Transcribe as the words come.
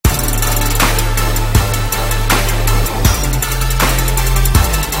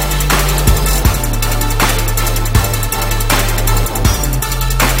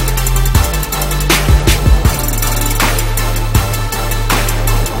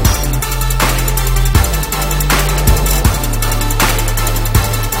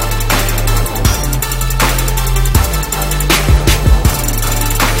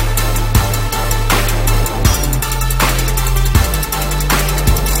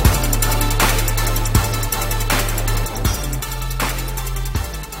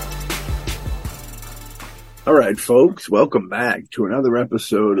All right, folks, welcome back to another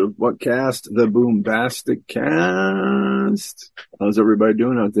episode of What Cast? The Boombastic Cast. How's everybody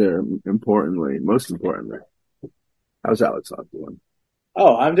doing out there? Most importantly, how's Alex out doing?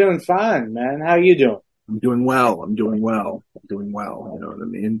 Oh, I'm doing fine, man. How you doing? I'm doing well. I'm doing well. I'm doing well. You know what I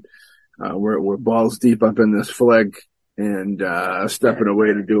mean? We're balls deep up in this flick and stepping away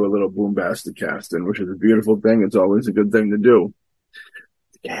to do a little Boombastic casting, which is a beautiful thing. It's always a good thing to do.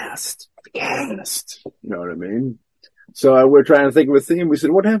 The cast. You know what I mean? So we're trying to think of a theme. We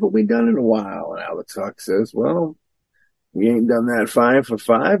said, what haven't we done in a while? And Alex Huck says, well, we ain't done that 5 for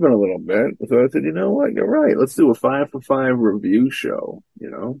 5 in a little bit. So I said, you know what? You're right. Let's do a 5 for 5 review show, you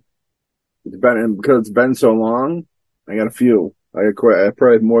know? Because it's been so long, I got a few. I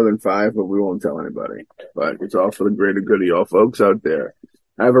probably have more than 5, but we won't tell anybody. But it's all for the greater good of y'all folks out there.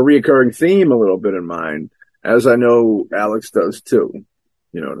 I have a reoccurring theme a little bit in mind, as I know Alex does too.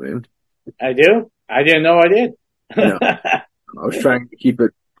 You know what I mean? I do. I didn't know I did. Yeah. I was trying to keep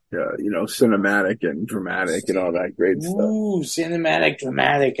it, cinematic and dramatic and all that great stuff. Ooh, cinematic,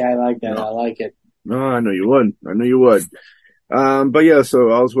 dramatic. I like that. No. I like it. No, I know you would. But yeah, so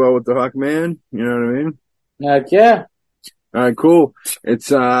all's well with the Hawk Man. You know what I mean? Yeah. All right, cool. It's,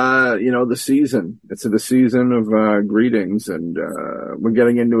 the season. It's the season of, greetings and, we're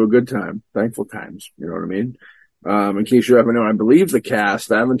getting into a good time. Thankful times. You know what I mean? In case you haven't known, I believe the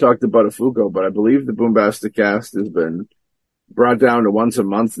cast, I haven't talked about Buttafuoco, but I believe the Boombastic cast has been brought down to once a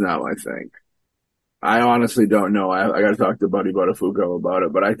month now, I think. I honestly don't know. I gotta talk to Buddy Buttafuoco about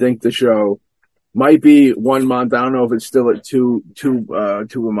it, but I think the show might be 1 month. I don't know if it's still at two a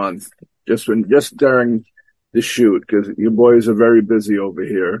month, just during the shoot, because your boys are very busy over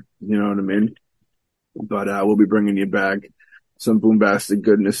here. You know what I mean? But, we'll be bringing you back some Boombastic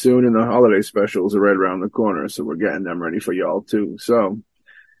goodness soon, and the holiday specials are right around the corner, so we're getting them ready for y'all too. So,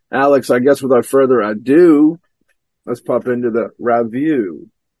 Alex, I guess without further ado, let's pop into the review.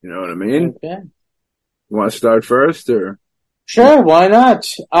 You know what I mean? Okay. You want to start first, or? Sure. Why not?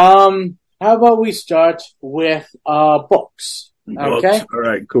 How about we start with books? Okay. All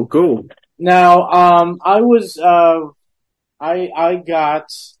right. Cool. Now, I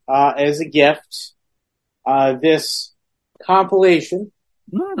got as a gift this compilation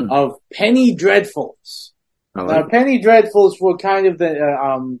of Penny Dreadfuls. Now, Penny Dreadfuls were kind of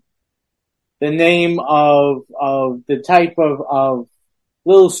the name of the type of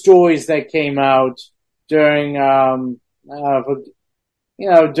little stories that came out during during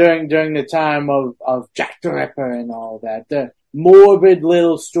the time of Jack the Ripper and all that. The morbid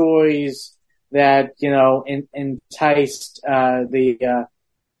little stories that enticed the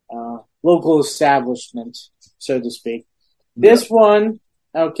local establishment, so to speak. This one,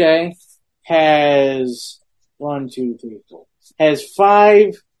 okay, has 5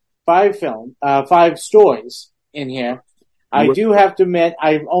 stories in here. I do have to admit,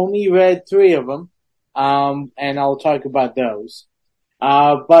 I've only read 3 of them, and I'll talk about those.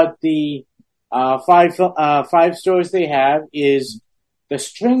 But the 5 stories they have is The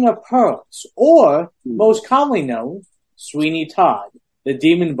String of Pearls, or most commonly known, Sweeney Todd, the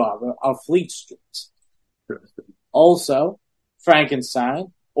Demon Barber of Fleet Street. Also,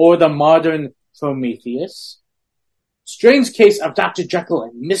 Frankenstein, or the Modern Prometheus, Strange Case of Dr. Jekyll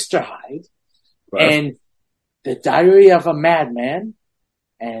and Mr. Hyde, and The Diary of a Madman,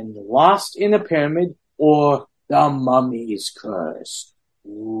 and Lost in a Pyramid, or The Mummy's Curse.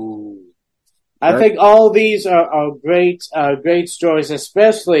 Ooh. I think all these are great stories,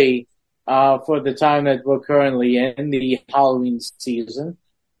 especially for the time that we're currently in, the Halloween season.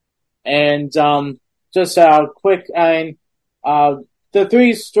 And just quick, the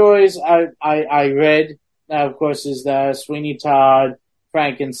 3 stories I read, of course, is the Sweeney Todd,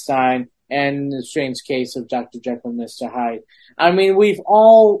 Frankenstein, and The Strange Case of Dr. Jekyll and Mr. Hyde. I mean, we've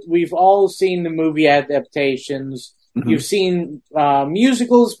all seen the movie adaptations. Mm-hmm. You've seen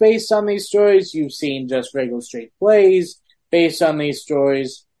musicals based on these stories. You've seen just regular straight plays based on these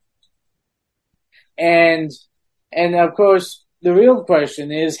stories. And of course, the real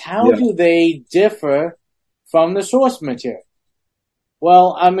question is, how do they differ from the source material?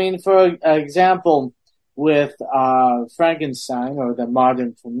 Well, I mean, for example, with Frankenstein, or the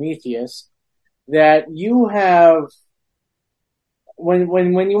Modern Prometheus, that you have,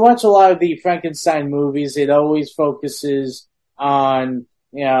 when you watch a lot of the Frankenstein movies, it always focuses on,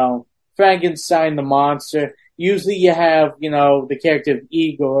 Frankenstein the monster. Usually you have, the character of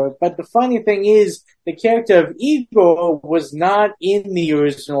Igor, but the funny thing is, the character of Igor was not in the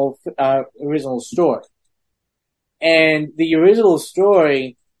original story. And the original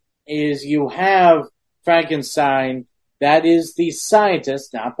story is you have Frankenstein, that is the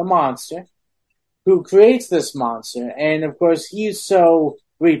scientist, not the monster. who creates this monster, and of course he's so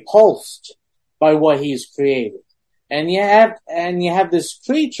repulsed by what he's created. And you have this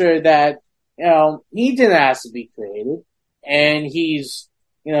creature that, he didn't ask to be created, and he's,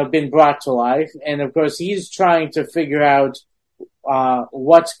 been brought to life, and of course he's trying to figure out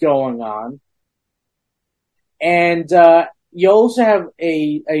what's going on. And you also have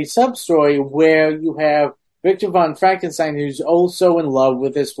a sub story where you have Victor von Frankenstein, who's also in love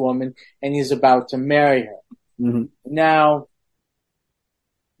with this woman, and he's about to marry her. Mm-hmm. Now,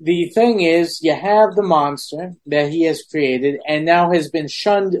 the thing is, you have the monster that he has created, and now has been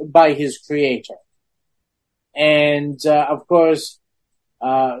shunned by his creator. And of course,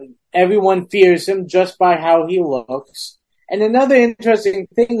 everyone fears him just by how he looks. And another interesting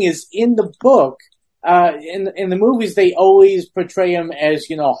thing is, in the book, in the movies, they always portray him as,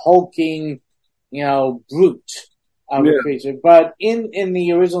 hulking, brute of a creature. But in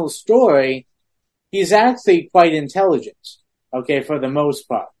the original story, he's actually quite intelligent, okay, for the most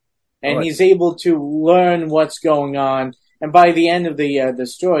part. And he's able to learn what's going on. And by the end of the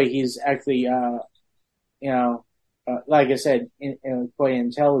story, he's actually, like I said, quite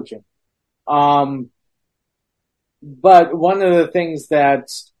intelligent. But one of the things that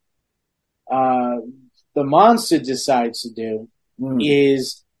the monster decides to do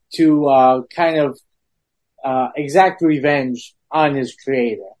is to kind of exact revenge on his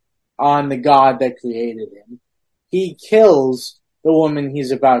creator, on the god that created him. He kills the woman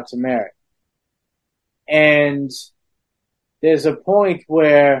he's about to marry. And there's a point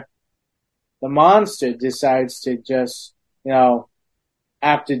where the monster decides to just,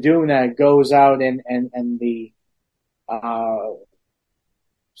 after doing that, goes out and the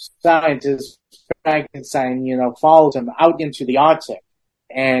scientist Frankenstein, follows him out into the Arctic,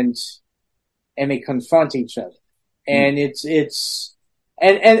 and they confront each other. And and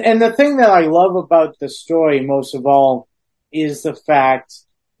the thing that I love about the story most of all is the fact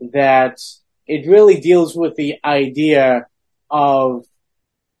that it really deals with the idea of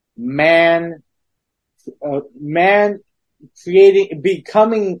man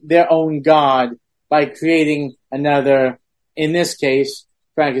becoming their own god by creating another, in this case,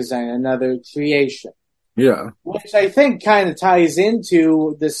 Frankenstein, another creation. Yeah. Which I think kind of ties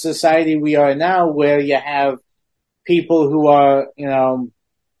into the society we are now, where you have people who are,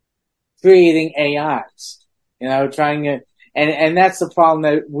 creating AIs, trying to, and that's the problem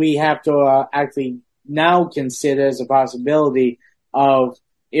that we have to actually now consider as a possibility of,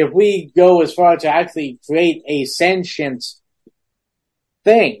 if we go as far to actually create a sentient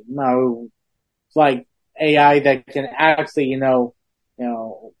thing, like AI that can actually,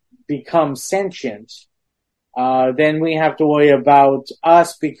 become sentient, then we have to worry about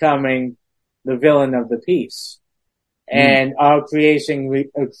us becoming the villain of the piece, and our creation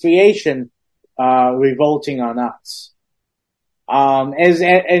revolting on us. As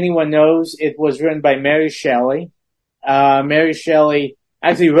anyone knows, it was written by Mary Shelley. Mary Shelley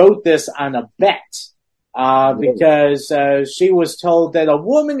actually wrote this on a bet, because she was told that a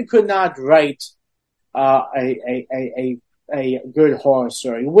woman could not write a good horror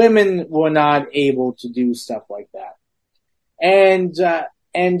story. Women were not able to do stuff like that.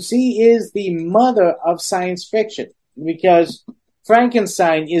 And she is the mother of science fiction, because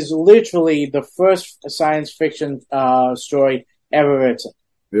Frankenstein is literally the first science fiction story ever written.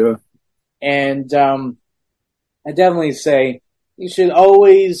 Yeah. And I definitely say you should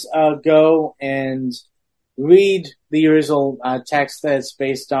always go and read the original text that it's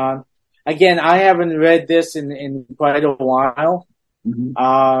based on. Again, I haven't read this in quite a while,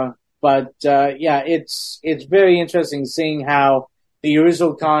 but it's very interesting seeing how the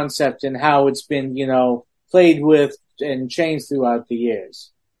original concept and how it's been, played with and changed throughout the years.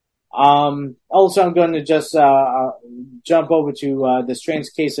 Also, I'm going to just jump over to The Strange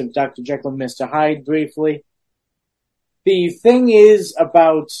Case of Dr. Jekyll and Mr. Hyde briefly. The thing is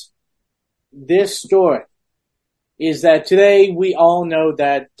about this story is that today we all know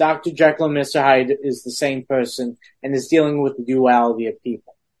that Dr. Jekyll and Mr. Hyde is the same person and is dealing with the duality of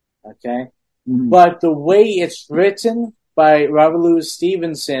people. Okay? But the way it's written by Robert Louis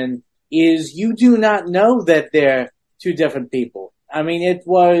Stevenson is you do not know that they're two different people. I mean, it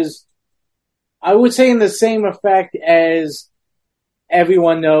was, I would say, in the same effect as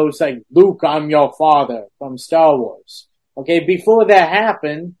everyone knows, like, Luke, I'm your father from Star Wars. Okay, before that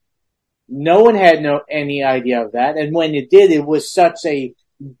happened, no one had any idea of that, and when it did, it was such a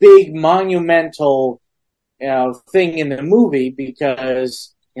big, monumental, thing in the movie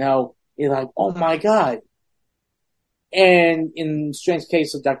because, you're like, oh my god. And in Strange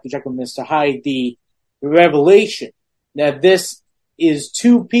Case of Dr. Jekyll and Mr. Hyde, the revelation that this is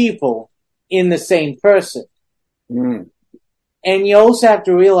two people in the same person. Mm. And you also have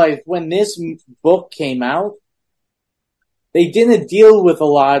to realize when this book came out, they didn't deal with a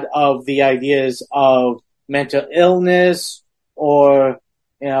lot of the ideas of mental illness or,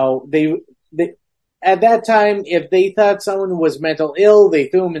 they at that time, if they thought someone was mental ill, they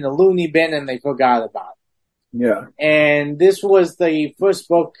threw them in a loony bin and they forgot about it. Yeah. And this was the first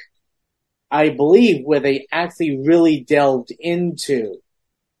book, I believe, where they actually really delved into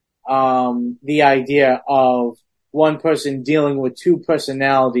the idea of one person dealing with two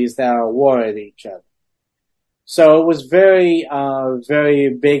personalities that are at war at each other. So it was very,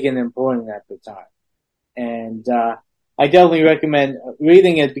 very big and important at the time. And I definitely recommend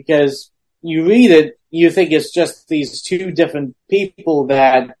reading it because you read it, you think it's just these two different people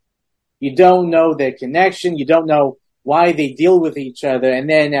that you don't know their connection, you don't know why they deal with each other, and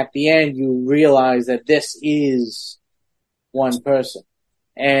then at the end you realize that this is one person.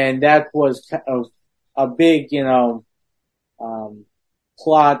 And that was kind of a big,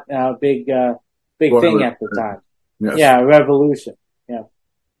 plot, big thing at the time. Yes. Yeah, revolution. Yeah.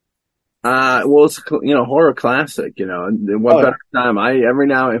 Well, it's, horror classic, and what better time?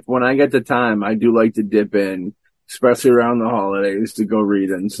 When I get the time, I do like to dip in, especially around the holidays, to go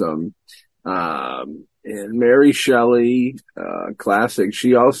read in some, and Mary Shelley, classic.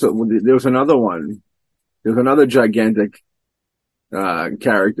 She also, there was another one. There was another gigantic,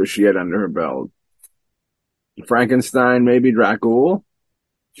 character she had under her belt. Frankenstein, maybe Dracula.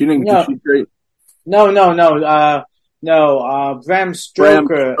 She didn't, No. she great. No. Bram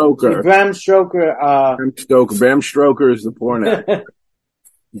Stoker. Bram Stoker is the porn actor.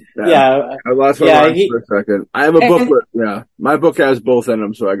 Yeah. I lost my mind for a second. I have a booklet. Yeah. My book has both in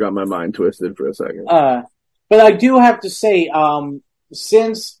them, so I got my mind twisted for a second. But I do have to say,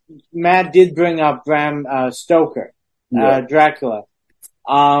 since Matt did bring up Bram Stoker, Dracula,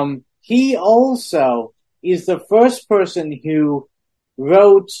 he also is the first person who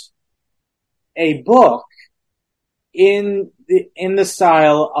wrote a book in the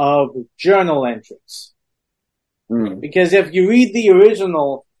style of journal entries. Because if you read the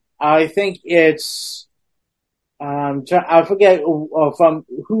original, I think it's, I forget from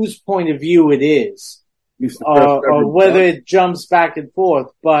whose point of view it is, or whether it jumps back and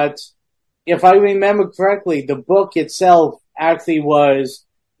forth. But if I remember correctly, the book itself actually was,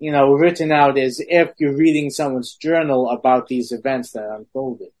 written out as if you're reading someone's journal about these events that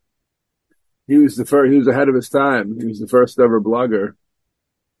unfolded. He was he was ahead of his time. He was the first ever blogger.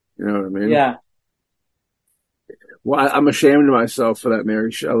 You know what I mean? Yeah. Well, I'm ashamed of myself for that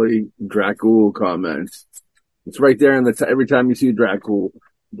Mary Shelley Dracula comment. It's right there in every time you see Dracula,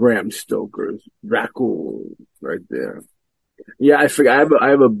 Bram Stoker's Dracula, right there. Yeah, I forget. I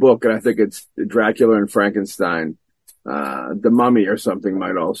have a book, and I think it's Dracula and Frankenstein. The Mummy or something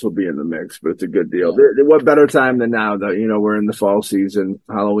might also be in the mix, but it's a good deal. What better time than now that, we're in the fall season.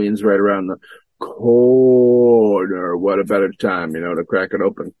 Halloween's right around the corner. What a better time, to crack it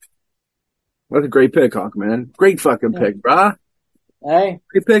open. What a great pick, Hawk, man. Great fucking pick, brah. Hey.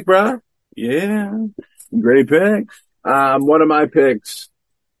 Great pick, brah. Yeah. Great pick. One of my picks.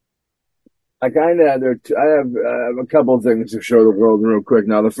 I have a couple of things to show the world real quick.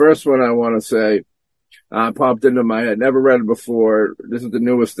 Now, the first one I want to say, popped into my head. Never read it before. This is the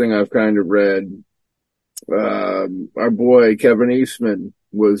newest thing I've kind of read. Our boy Kevin Eastman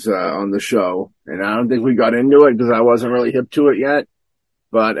was on the show, and I don't think we got into it because I wasn't really hip to it yet.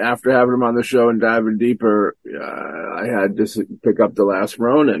 But after having him on the show and diving deeper, I had to pick up The Last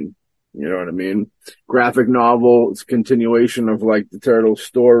Ronin. You know what I mean? Graphic novel. It's a continuation of like the turtle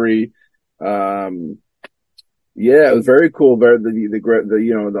story. Yeah, it was very cool.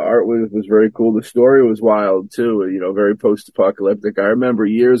 The art was very cool. The story was wild too. Very post-apocalyptic. I remember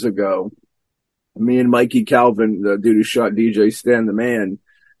years ago, me and Mikey Calvin, the dude who shot DJ Stan the Man,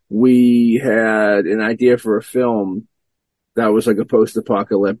 we had an idea for a film that was like a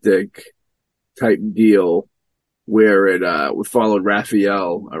post-apocalyptic type deal where it followed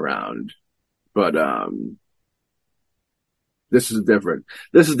Raphael around. But this is different.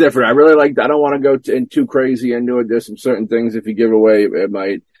 I really I don't want to go too crazy into it. There's some certain things if you give away, it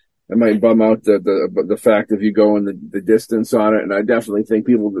might bum out the fact if you go in the distance on it. And I definitely think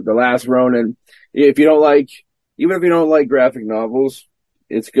The Last Ronin, even if you don't like graphic novels,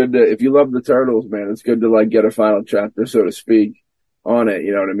 it's good if you love the Turtles, man, it's good to get a final chapter, so to speak, on it.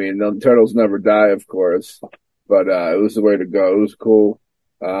 You know what I mean? The Turtles never die, of course, but, it was the way to go. It was cool.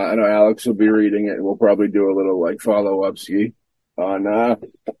 I know Alex will be reading it, and we'll probably do a little follow-up on that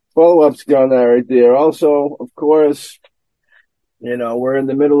right there. Also, of course, we're in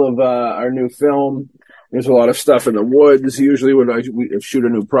the middle of our new film. There's a lot of stuff in the woods. Usually when we shoot a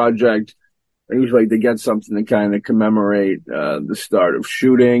new project, I usually like to get something to kind of commemorate the start of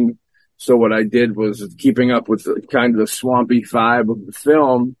shooting. So what I did was, keeping up with the kind of the swampy vibe of the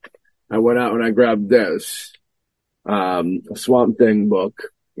film, I went out and I grabbed this a Swamp Thing book.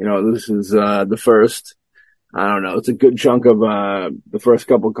 You know, this is the first. I don't know. It's a good chunk of the first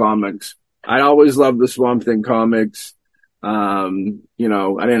couple comics. I always loved the Swamp Thing comics. You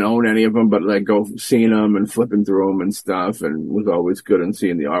know, I didn't own any of them, but like seeing them and flipping through them and stuff, and was always good in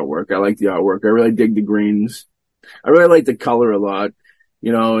seeing the artwork. I like the artwork. I really dig the greens. I really like the color a lot,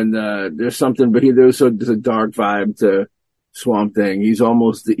 you know, and there's something, but there's a dark vibe to Swamp Thing. He's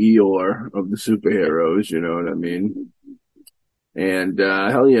almost the Eeyore of the superheroes, you know what I mean? And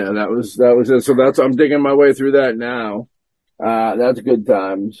hell yeah, that was it. So I'm digging my way through that now. That's good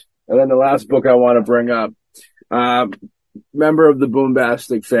times. And then the last book I want to bring up, member of the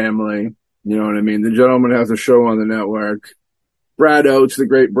Boombastic family, you know what I mean? The gentleman has a show on the network. Brad Oates, the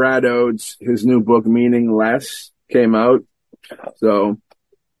great Brad Oates, his new book Meaningless came out. So,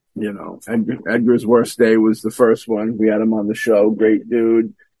 you know, Edgar's Worst Day was the first one. We had him on the show. Great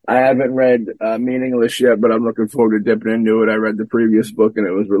dude. I haven't read Meaningless yet, but I'm looking forward to dipping into it. I read the previous book and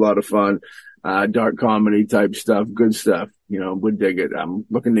it was a lot of fun. Dark comedy type stuff, good stuff. You know, would dig it. I'm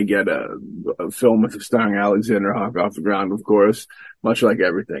looking to get a film with starring Alexander Hawk off the ground, of course, much like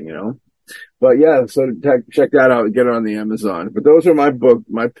everything, you know. But yeah, so check that out. Get it on the Amazon. But those are my book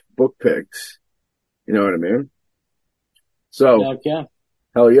picks. You know what I mean? So, yeah.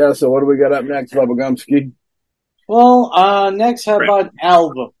 Hell yeah. So what do we got up next, Bubba? Well, next, how about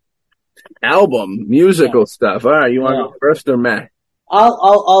album? Musical stuff. All right, you want to go first or Matt?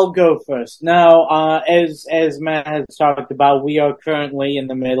 I'll go first. Now, as Matt has talked about, we are currently in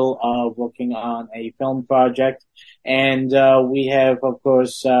the middle of working on a film project, and we have, of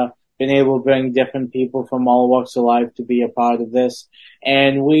course, been able to bring different people from all walks of life to be a part of this,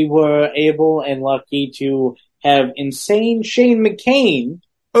 and we were able and lucky to have insane Shane McCain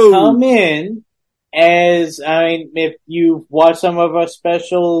come in. If you've watched some of our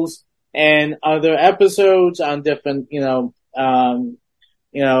specials and other episodes on different,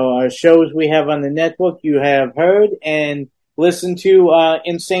 our shows we have on the network, you have heard and listened to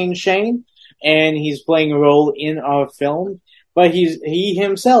Insane Shane, and he's playing a role in our film. But he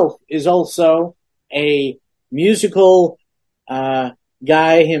himself is also a musical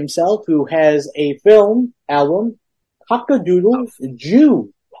guy himself who has a film album, Cockadoodle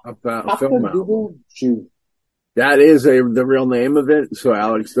Jew. About film album. That is the real name of it, so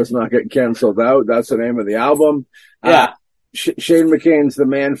Alex does not get canceled out. That's the name of the album. Yeah. Shane McCain's The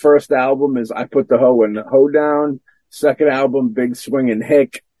Man first album is I Put the Hoe in the Hoe Down. Second album, Big Swingin'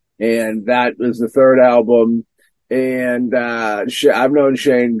 Hick. And that was the third album. And I've known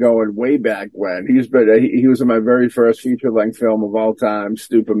Shane going way back when. He was in my very first feature-length film of all time,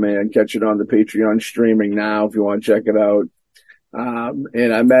 Stupid Man. Catch it on the Patreon streaming now if you want to check it out.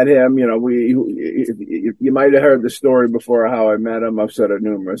 And I met him, you know, you might have heard the story before how I met him. I've said it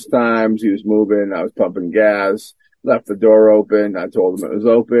numerous times. He was moving. I was pumping gas, left the door open. I told him it was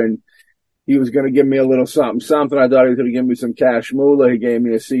open. He was going to give me a little something. I thought he was going to give me some cash moolah. He gave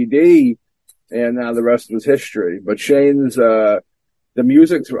me a CD, and now the rest was history. But Shane's, the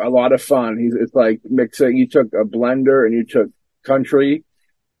music's a lot of fun. It's like mixing. You took a blender and you took country,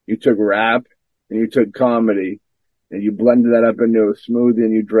 you took rap, and you took comedy. And you blended that up into a smoothie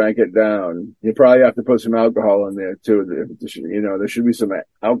and you drank it down. You probably have to put some alcohol in there too. You know, there should be some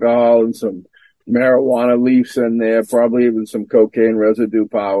alcohol and some marijuana leaves in there, probably even some cocaine residue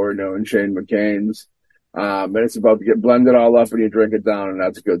power, knowing Shane McCain's. And it's about to get blended all up and you drink it down, and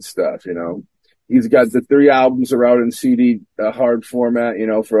that's good stuff, you know. He's got the 3 albums are out in CD hard format, you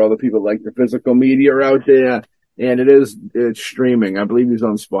know, for all the people like the physical media are out there. And it's streaming. I believe he's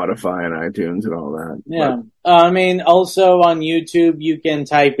on Spotify and iTunes and all that. Yeah. Also on YouTube, you can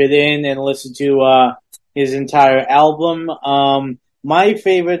type it in and listen to his entire album. My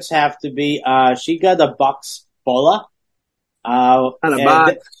favorites have to be She Got a Box Fulla. And a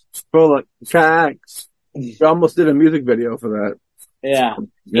box full of tracks. You almost did a music video for that. Yeah.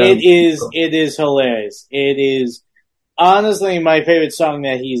 It is hilarious. It is honestly my favorite song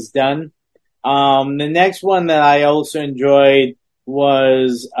that he's done. The next one that I also enjoyed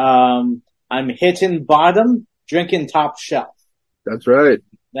was I'm Hitting Bottom, Drinking Top Shelf. That's right.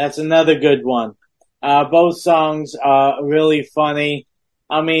 That's another good one. Both songs are really funny.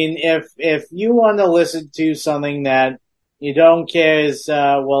 I mean, if you want to listen to something that you don't care is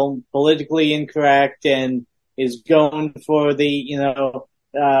politically incorrect and is going for the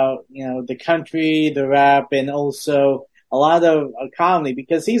the country, the rap, and also a lot of comedy,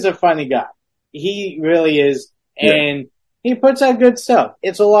 because he's a funny guy. He really is, and he puts out good stuff.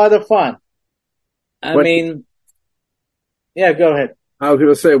 It's a lot of fun. I But mean, yeah, go ahead. I was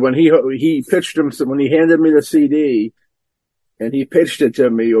going to say when he pitched him when he handed me the CD and he pitched it to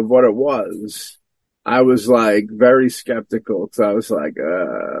me of what it was. I was like very skeptical. So I was like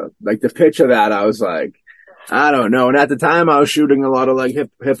the pitch of that. I was like, I don't know. And at the time, I was shooting a lot of like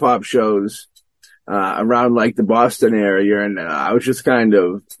hip hop shows around like the Boston area, and I was just kind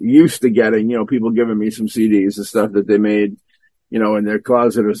of used to getting people giving me some CDs and stuff that they made in their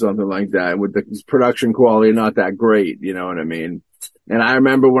closet or something like that. With the production quality not that great, you know what I mean? And I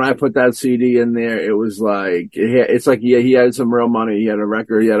remember when I put that CD in there, it was like it's like he had some real money. He had a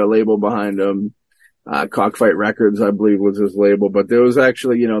record, he had a label behind him. Cockfight Records, I believe, was his label, but there was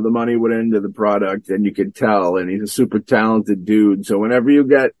actually, the money went into the product and you could tell, and he's a super talented dude. So whenever you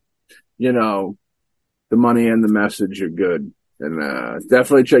get, the money and the message, you're good. And,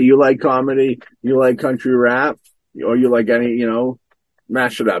 definitely check, you like comedy, you like country rap, or you like any,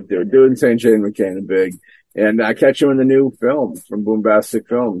 mash it up, dude. Do it in St. Jane McCain and Big. And, catch him in the new film from Boombastic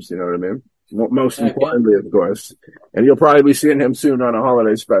Films, you know what I mean? Most importantly, of course. And you'll probably be seeing him soon on a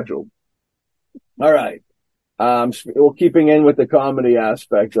holiday special. All right. Well, keeping in with the comedy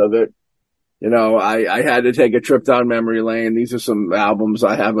aspect of it, I had to take a trip down memory lane. These are some albums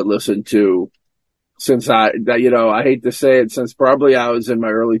I haven't listened to since I hate to say it, since probably I was in my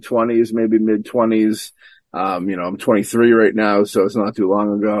early 20s, maybe mid 20s. I'm 23 right now, so it's not too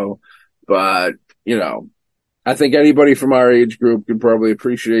long ago. But, I think anybody from our age group could probably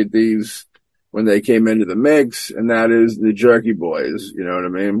appreciate these when they came into the mix, and that is the Jerky Boys. You know what I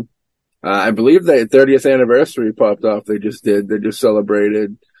mean? I believe the 30th anniversary popped off. They just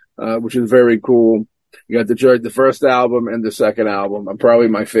celebrated, which is very cool. You got the first album and the second album are probably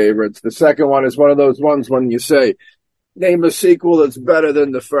my favorites. The second one is one of those ones when you say, name a sequel that's better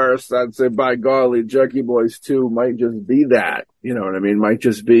than the first, I'd say, by golly, Jerky Boys 2 might just be that. You know what I mean? Might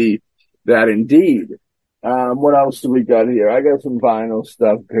just be that indeed. What else do we got here? I got some vinyl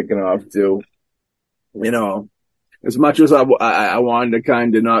stuff kicking off too. As much as I wanted to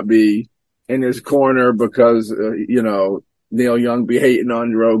kind of not be in his corner because, Neil Young be hating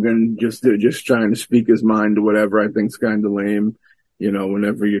on Rogan just trying to speak his mind or whatever, I think's kind of lame,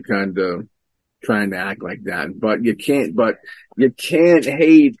 whenever you're kind of trying to act like that. But you can't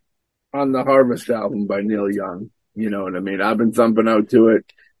hate on the Harvest album by Neil Young. You know what I mean? I've been thumping out to it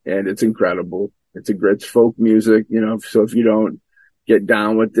and it's incredible. It's folk music, so if you don't get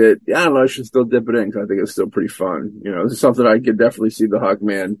down with it, I don't know, I should still dip it in because I think it's still pretty fun. This is something I could definitely see the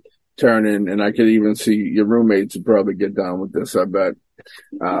Hawkman turning, and I could even see your roommates would probably get down with this, I bet.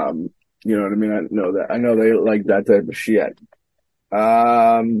 You know what I mean? I know that. I know they like that type of shit.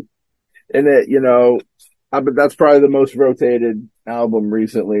 And it, but that's probably the most rotated album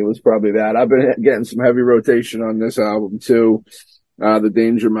recently was probably that. I've been getting some heavy rotation on this album too. The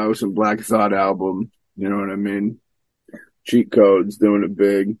Danger Mouse and Black Thought album. You know what I mean? Cheat Codes doing it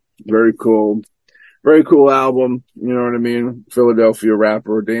big. Very cool. Very cool album. You know what I mean? Philadelphia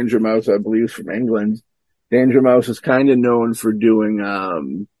rapper. Danger Mouse, I believe, is from England. Danger Mouse is kind of known for doing, I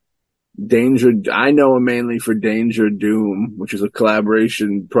know him mainly for Danger Doom, which is a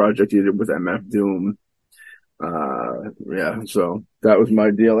collaboration project he did with MF Doom. So that was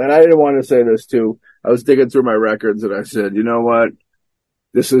my deal. And I didn't want to say this too. I was digging through my records and I said, you know what?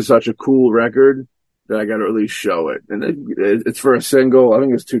 This is such a cool record that I got to at least show it. And it's for a single. I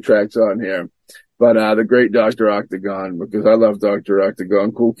think there's 2 tracks on here. But the great Dr. Octagon, because I love Dr.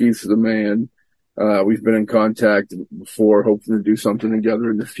 Octagon. Kool Keith's the man. We've been in contact before, hoping to do something together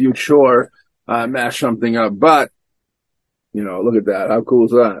in the future, mash something up. But, look at that. How cool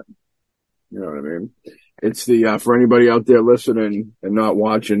is that? You know what I mean? It's for anybody out there listening and not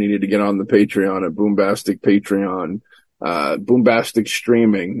watching, you need to get on the Patreon at Boombastic Patreon. Boombastic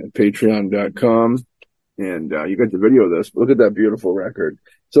Streaming at patreon.com. And, you got the video of this. Look at that beautiful record.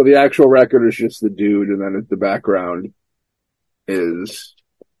 So the actual record is just the dude, and then the background is,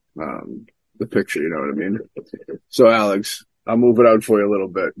 the picture, you know what I mean? So Alex, I'll move it out for you a little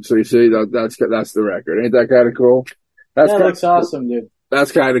bit. So you see that's the record. Ain't that kind of cool? That looks awesome, dude.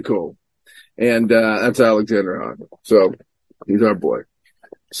 That's kind of cool. And, that's Alexander Hunt. So he's our boy.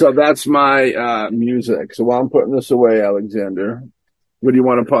 So that's my, music. So while I'm putting this away, Alexander, what do you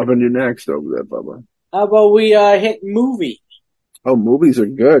want to pop into next over there, Bubba? How about we, hit movie? Oh, movies are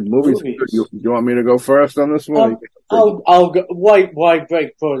good. Movies are good. You want me to go first on this one? I'll go. Why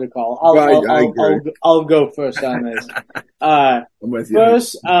break protocol? I'll go first on this. I'm with you.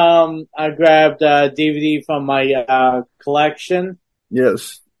 First, I grabbed a DVD from my collection.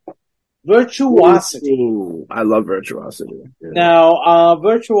 Yes. Virtuosity. Ooh, I love Virtuosity. Yeah. Now,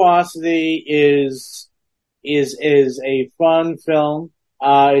 Virtuosity is a fun film.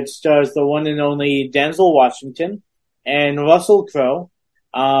 It stars the one and only Denzel Washington and Russell Crowe.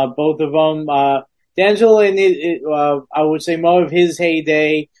 Both of them, Denzel I would say more of his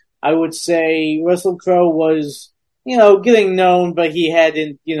heyday. I would say Russell Crowe was, getting known, but he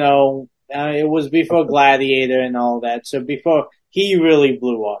hadn't, it was before Gladiator and all that. So before he really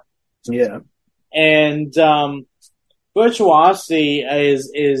blew up. Yeah. And, Virtuosity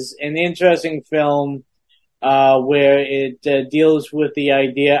is an interesting film, where it deals with the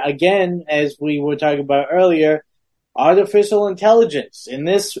idea, again, as we were talking about earlier, artificial intelligence. In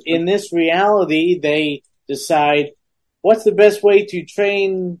this reality, they decide what's the best way to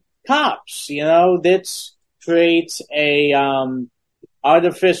train cops. Let's create a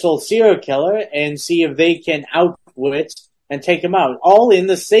artificial serial killer and see if they can outwit and take him out, all in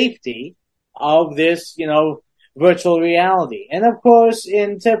the safety of this, virtual reality. And of course,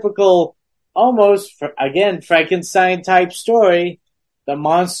 in typical, almost, again, Frankenstein type story, the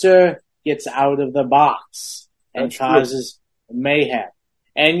monster gets out of the box and causes mayhem.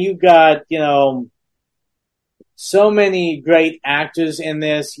 And you got, so many great actors in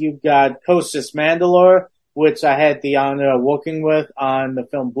this. You've got Costas Mandylor, which I had the honor of working with on the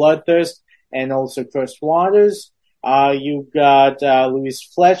film Bloodthirst, and also Chris Waters. You've got Louise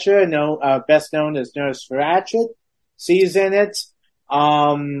Fletcher, best known as Nurse Ratched. She's in it.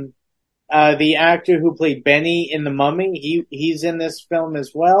 The actor who played Benny in The Mummy, he's in this film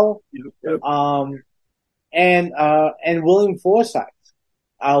as well. Yep. And William Forsythe.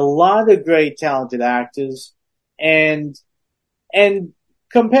 A lot of great talented actors. And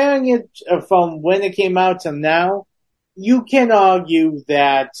comparing it from when it came out to now, you can argue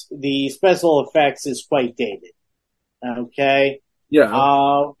that the special effects is quite dated. Okay?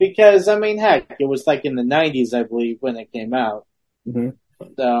 Yeah. Because, heck, it was like in the 90s, I believe, when it came out. Mm-hmm.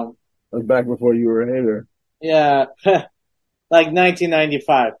 So. That was back before you were a hater. Yeah. Like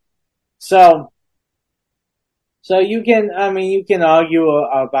 1995. So you can argue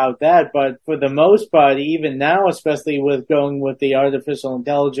about that, but for the most part, even now, especially with going with the artificial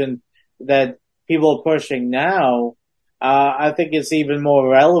intelligence that people are pushing now, I think it's even more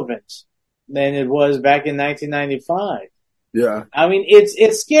relevant than it was back in 1995. Yeah.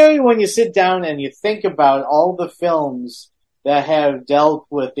 It's scary when you sit down and you think about all the films that have dealt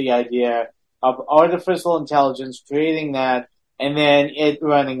with the idea of artificial intelligence, creating that, and then it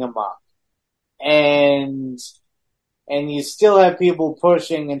running amok. And you still have people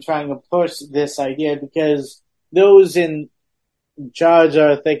pushing and trying to push this idea because those in charge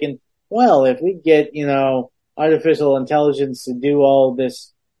are thinking, well, if we get, artificial intelligence to do all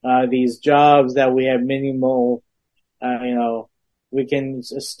this, these jobs that we have minimal, we can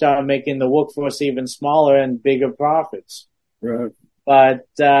start making the workforce even smaller and bigger profits. Right. But,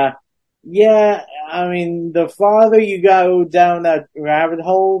 the farther you go down that rabbit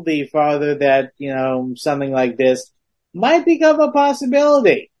hole, the farther that, something like this might become a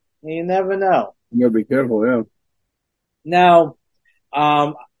possibility. You never know. You gotta be careful, yeah. Now,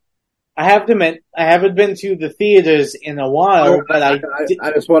 I have to admit, I haven't been to the theaters in a while, but I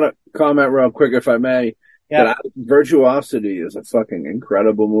just want to comment real quick, if I may. Yeah. Virtuosity is a fucking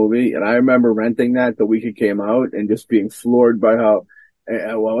incredible movie, and I remember renting that the week it came out and just being floored by how,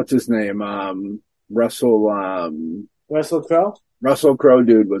 what's his name? Russell Crowe? Russell Crowe,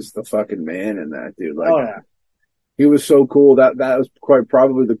 dude, was the fucking man in that, dude. Like, oh, yeah. He was so cool. That was quite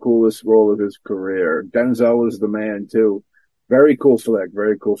probably the coolest role of his career. Denzel was the man too. Very cool flick.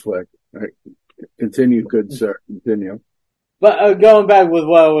 Very cool flick. Right. Continue, good sir. Continue. But going back with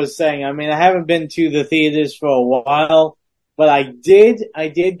what I was saying, I haven't been to the theaters for a while, but I did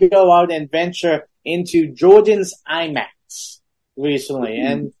go out and venture into Jordan's IMAX recently.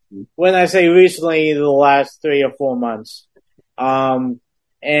 And when I say recently, the last 3 or 4 months. And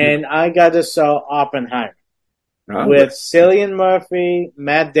I got to saw Oppenheimer with Cillian Murphy,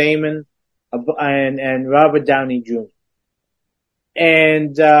 Matt Damon, and Robert Downey Jr.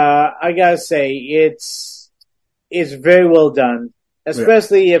 And I gotta say, it's very well done,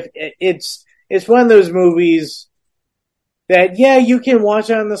 especially if it's one of those movies that, yeah, you can watch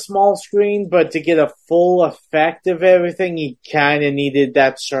it on the small screen, but to get a full effect of everything, you kind of needed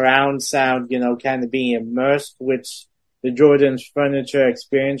that surround sound, kind of being immersed, which the Jordan's Furniture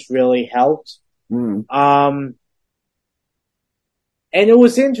experience really helped. And it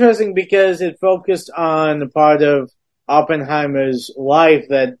was interesting because it focused on a part of Oppenheimer's life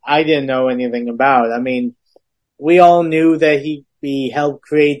that I didn't know anything about. We all knew that he helped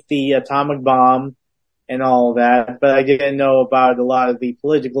create the atomic bomb and all that, but I didn't know about a lot of the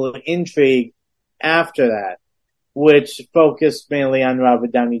political intrigue after that, which focused mainly on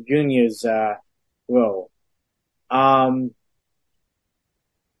Robert Downey Jr.'s role.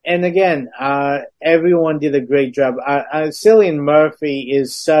 and again, everyone did a great job. Cillian Murphy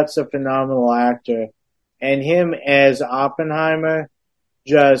is such a phenomenal actor, and him as Oppenheimer,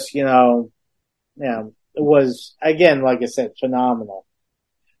 just was again, like I said, phenomenal.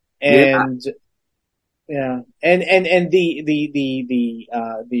 Yeah, And and the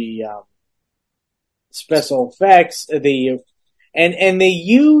special effects, and they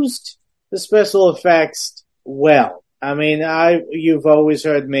used the special effects well. I mean, you've always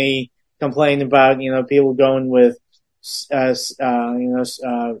heard me complain about people going with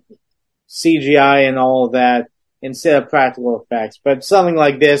CGI and all of that instead of practical effects. But something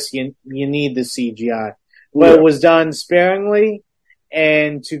like this, you need the CGI. But yeah, it was done sparingly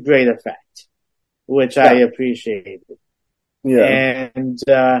and to great effect, which I yeah, appreciated. yeah. And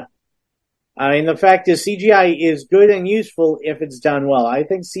I mean, the fact is, CGI is good and useful if it's done well. I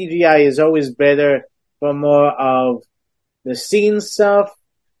think CGI is always better for more of the scene stuff,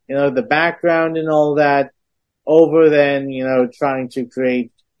 the background and all that, over than trying to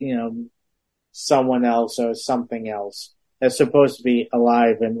create someone else or something else that's supposed to be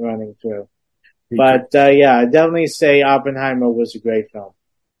alive and running through. But yeah, I definitely say Oppenheimer was a great film.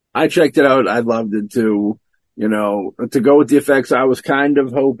 I checked it out. I loved it too. To go with the effects, I was kind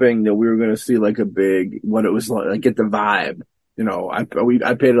of hoping that we were going to see like a big, what it was like, get the vibe. I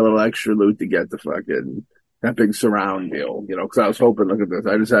paid a little extra loot to get the fucking, that big surround deal, cause I was hoping, look at this.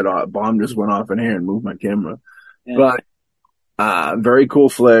 I just had a bomb just went off in here and moved my camera. Yeah. But, very cool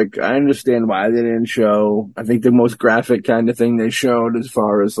flick. I understand why they didn't show. I think the most graphic kind of thing they showed as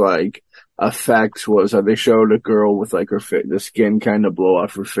far as like effects was they showed a girl with like the skin kind of blow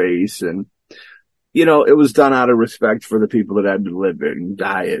off her face, and it was done out of respect for the people that had to live it and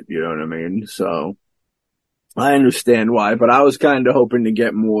die it, you know what I mean? So I understand why, but I was kind of hoping to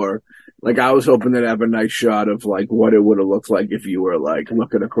get more. Like, I was hoping to have a nice shot of like what it would have looked like if you were like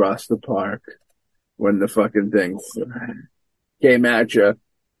looking across the park when the fucking thing came at you.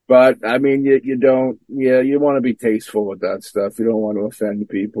 But I mean, you don't, you want to be tasteful with that stuff. You don't want to offend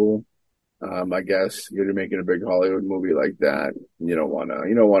people. I guess you're making a big Hollywood movie like that. You don't want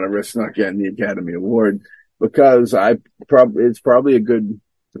to risk not getting the Academy Award, because it's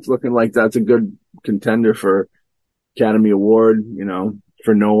looking like that's a good contender for Academy Award,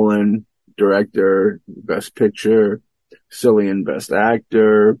 for Nolan, director, best picture, Cillian, best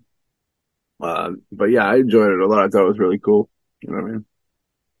actor. But yeah, I enjoyed it a lot. I thought it was really cool. You know what I mean?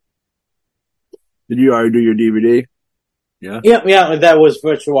 Did you already do your DVD? Yeah. Yeah, that was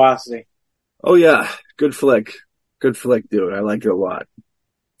Virtuosity. Oh yeah, good flick, dude. I like it a lot.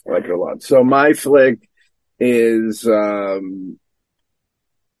 So my flick is, I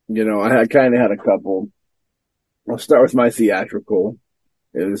kind of had a couple. I'll start with my theatrical.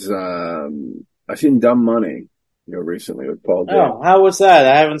 I've seen Dumb Money, recently with Paul Dano. Oh, how was that?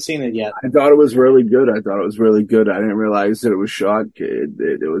 I haven't seen it yet. I thought it was really good. I didn't realize that it was shot.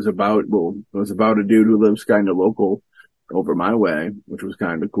 It was about a dude who lives kind of local over my way, which was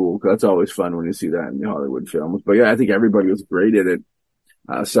kind of cool. 'Cause that's always fun when you see that in the Hollywood films. But yeah, I think everybody was great at it.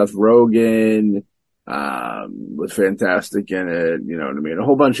 Seth Rogen, was fantastic in it. You know what I mean? A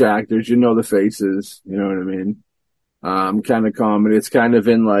whole bunch of actors, the faces, you know what I mean? Kind of comedy. It's kind of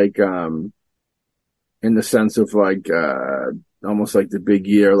in like, in the sense of like, almost like The Big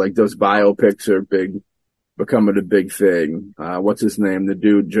Year, like those biopics are becoming a big thing. What's his name? The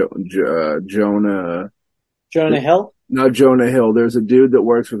dude, Jonah Hill? No, Jonah Hill. There's a dude that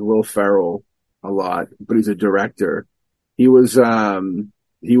works with Will Ferrell a lot, but he's a director. He was, he got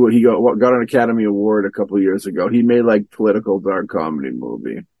an Academy Award a couple of years ago. He made like political dark comedy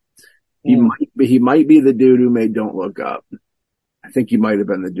movie. He might be the dude who made Don't Look Up. I think he might have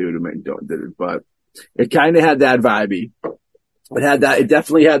been the dude who did it, but it kind of had that vibey. It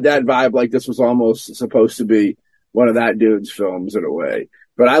definitely had that vibe. Like this was almost supposed to be one of that dude's films in a way.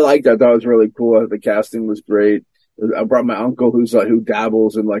 But I liked it. I thought it was really cool. The casting was great. I brought my uncle who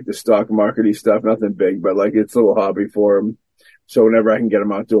dabbles in like the stock markety stuff. Nothing big, but like it's a little hobby for him. So whenever I can get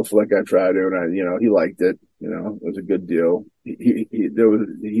him out to a flick, I try to, and he liked it. It was a good deal. He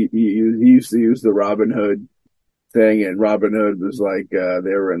used to use the Robin Hood thing, and Robin Hood was like, they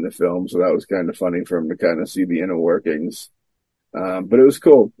were in the film. So that was kind of funny for him to kind of see the inner workings. But it was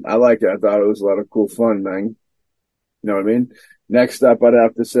cool. I liked it. I thought it was a lot of cool fun, man. You know what I mean? Next up, I'd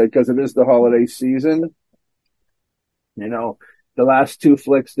have to say, because it is the holiday season, the last two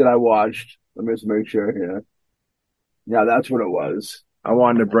flicks that I watched, let me just make sure here. Yeah, that's what it was. I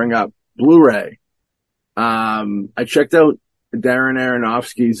wanted to bring up Blu-ray. I checked out Darren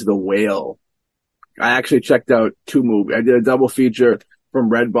Aronofsky's The Whale. I actually checked out two movies. I did a double feature from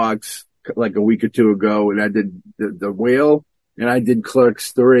Redbox like a week or two ago, and I did The Whale and I did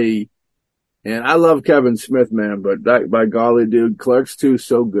Clerks 3. And I love Kevin Smith, man, but that, by golly, dude, Clerks 2 is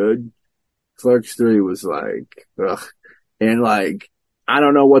so good. Clerks 3 was like, ugh. And like, I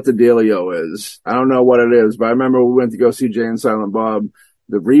don't know what the dealio is. I don't know what it is, but I remember we went to go see Jay and Silent Bob,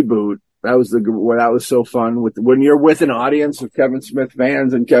 the reboot. That was so fun when you're with an audience of Kevin Smith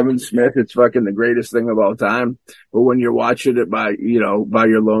fans and Kevin Smith, it's fucking the greatest thing of all time. But when you're watching it by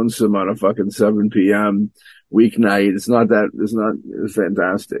your lonesome on a fucking 7 p.m. weeknight, it's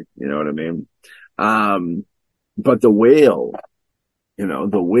fantastic. You know what I mean? But the whale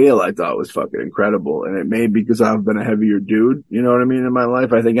I thought was fucking incredible. And it may be because I've been a heavier dude, you know what I mean, in my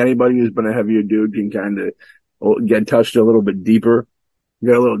life. I think anybody who's been a heavier dude can kind of get touched a little bit deeper,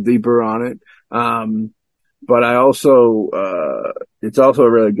 get a little deeper on it. But I also, it's also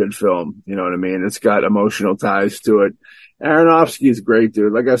a really good film. You know what I mean? It's got emotional ties to it. Aronofsky's great,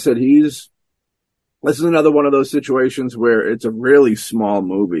 dude. Like I said, this is another one of those situations where it's a really small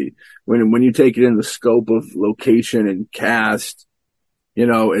movie. When you take it in the scope of location and cast, you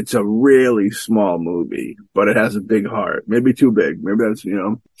know, it's a really small movie, but it has a big heart. Maybe too big. Maybe that's,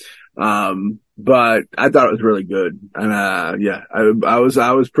 but I thought it was really good. And, I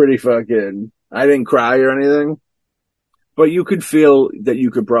was pretty fucking, I didn't cry or anything, but you could feel that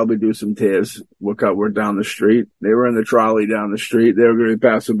you could probably do some tears. We're down the street. They were in the trolley down the street. They were going to be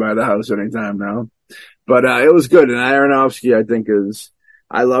passing by the house anytime now. But it was good. And Aronofsky, I think,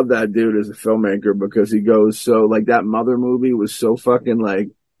 I love that dude as a filmmaker because he goes so, like, that Mother movie was so fucking, like,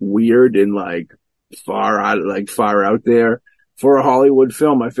 weird and, like, far out there for a Hollywood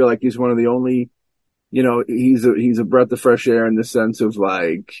film. I feel like he's one of the only, he's a breath of fresh air in the sense of,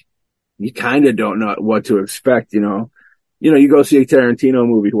 like, you kind of don't know what to expect, you go see a Tarantino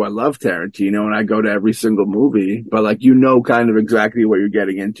movie, who I love Tarantino, and I go to every single movie, but, like, kind of exactly what you're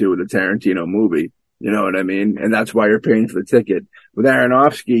getting into with a Tarantino movie. You know what I mean? And that's why you're paying for the ticket. With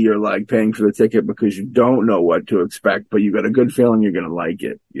Aronofsky, you're like paying for the ticket because you don't know what to expect, but you got a good feeling you're going to like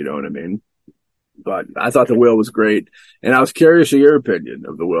it. You know what I mean? But I thought The Whale was great. And I was curious of your opinion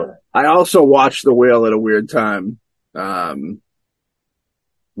of The Whale. I also watched The Whale at a weird time, where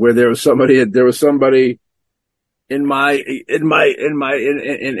there was somebody in the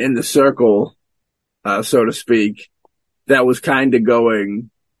circle, so to speak, that was kind of going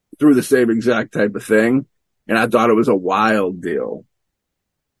through the same exact type of thing. And I thought it was a wild deal.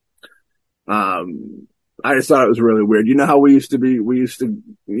 I just thought it was really weird. You know how we used to,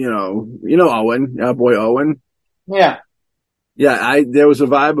 Owen, our boy Owen. Yeah. Yeah. There was a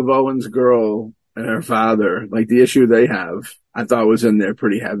vibe of Owen's girl and her father, like the issue they have, I thought was in there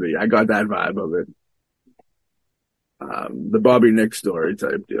pretty heavy. I got that vibe of it. The Bobby Nick story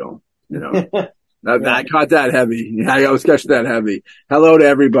type deal, I caught that heavy. I was catching that heavy. Hello to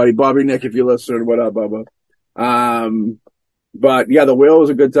everybody. Bobby Nick, if you listen, what up, Bubba? But yeah, The Whale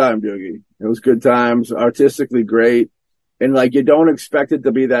was a good time, Doogie. It was good times, artistically great. And like, you don't expect it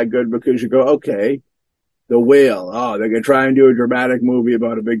to be that good because you go, okay, The Whale. Oh, they're going to try and do a dramatic movie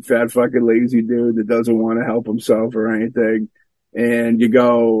about a big fat fucking lazy dude that doesn't want to help himself or anything. And you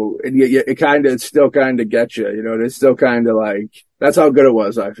go, and it still kind of gets you, it's still kind of like, that's how good it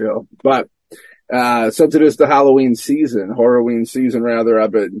was, I feel. But, since it is the Horroween season rather,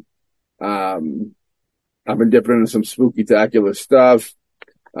 I've been dipping into some spooky-tacular stuff.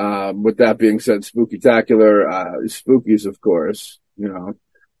 With that being said, spooky-tacular, spookies, of course, this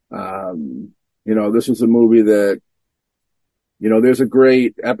is a movie that, there's a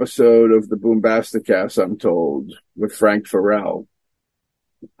great episode of the Boombasticast, I'm told, with Frank Farrell,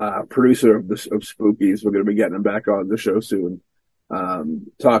 producer of Spookies. We're going to be getting him back on the show soon,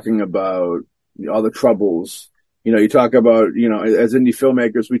 talking about all the troubles. You talk about, as indie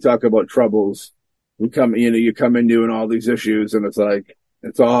filmmakers, we talk about troubles. You come into and all these issues, and it's like,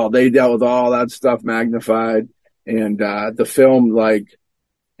 they dealt with all that stuff magnified. And, the film, like,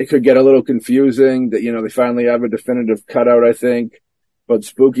 it could get a little confusing that, they finally have a definitive cutout, I think. But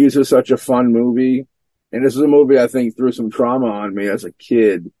Spookies is such a fun movie. And this is a movie I think threw some trauma on me as a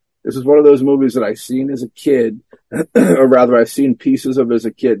kid. This is one of those movies that I've seen as a kid, or rather I've seen pieces of as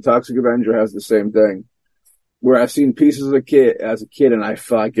a kid. Toxic Avenger has the same thing, where I've seen pieces of as a kid, and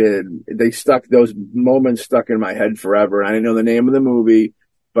those moments stuck in my head forever. And I didn't know the name of the movie,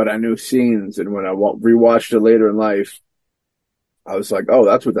 but I knew scenes. And when I rewatched it later in life, I was like, oh,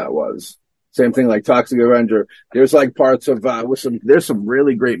 that's what that was. Same thing like Toxic Avenger. There's like parts of, there's some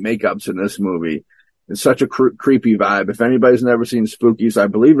really great makeups in this movie. It's such a creepy vibe. If anybody's never seen Spookies, I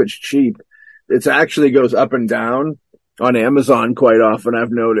believe it's cheap. It actually goes up and down on Amazon quite often.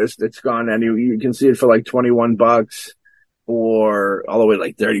 I've noticed it's gone, and you can see it for like $21 or all the way to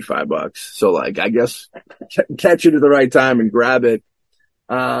like $35. So like, I guess catch it at the right time and grab it.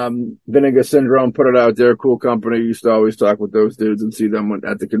 Vinegar Syndrome put it out there. Cool company. Used to always talk with those dudes and see them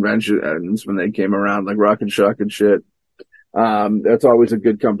at the conventions when they came around, like Rock and Shock and shit. That's always a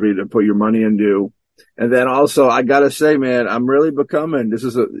good company to put your money into. And then also, I gotta say, man, I'm really becoming, this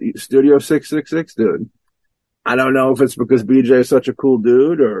is a Studio 666 dude. I don't know if it's because BJ is such a cool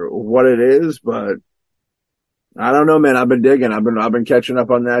dude or what it is, but I don't know, man. I've been digging. I've been catching up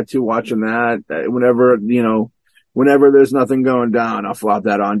on that too, watching that. Whenever there's nothing going down, I'll flop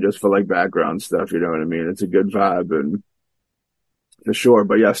that on just for like background stuff. You know what I mean? It's a good vibe and for sure.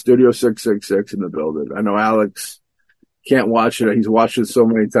 But yeah, Studio 666 in the building. I know Alex can't watch it. He's watched it so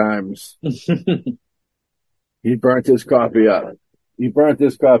many times. He burnt his copy up. He burnt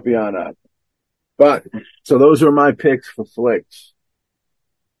this copy on up. But, so those are my picks for flicks.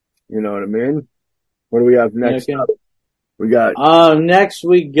 You know what I mean? What do we have next up? We got... next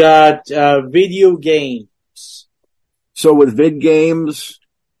we got, video games. So with vid games,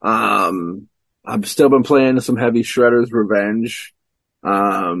 I've still been playing some heavy Shredder's Revenge.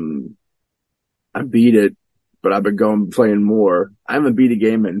 I beat it, but I've been playing more. I haven't beat a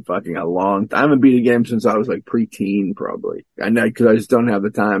game in fucking a long time. I haven't beat a game since I was like preteen, probably. I know, cause I just don't have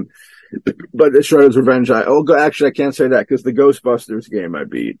the time. But the Shredder's Revenge, actually I can't say that because the Ghostbusters game I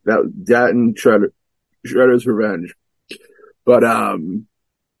beat. That and Shredder's Revenge. But,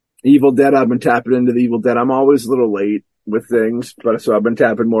 Evil Dead, I've been tapping into the Evil Dead. I'm always a little late with things, but so I've been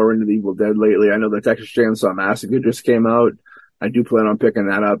tapping more into the Evil Dead lately. I know the Texas Chainsaw Massacre just came out. I do plan on picking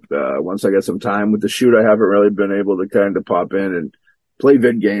that up, once I get some time. With the shoot, I haven't really been able to kind of pop in and play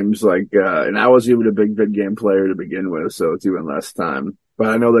vid games and I was even a big vid game player to begin with, so it's even less time. But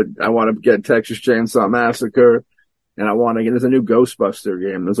I know that I want to get Texas Chainsaw Massacre, and I want to get, there's a new Ghostbuster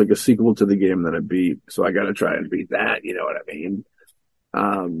game. There's like a sequel to the game that I beat, so I got to try and beat that, you know what I mean?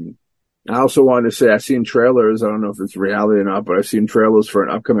 I also wanted to say I've seen trailers. I don't know if it's reality or not, but I've seen trailers for an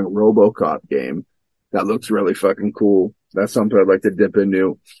upcoming RoboCop game that looks really fucking cool. That's something I'd like to dip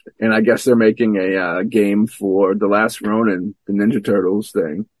into. And I guess they're making a game for The Last Ronin, the Ninja Turtles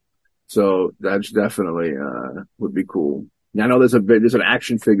thing. So that's definitely would be cool. I know there's an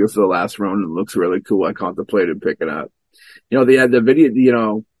action figure for The Last Ronin that looks really cool. I contemplated picking up. You know, the video, you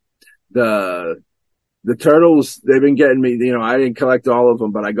know, the Turtles, they've been getting me, you know, I didn't collect all of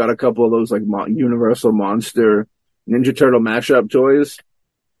them, but I got a couple of those like Universal Monster Ninja Turtle mashup toys.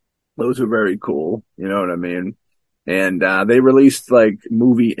 Those were very cool. You know what I mean? And, they released like a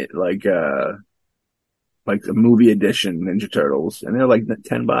movie edition Ninja Turtles, and they're like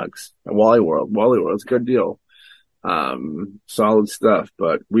 $10 at Wally World. Wally World's a good deal. Solid stuff,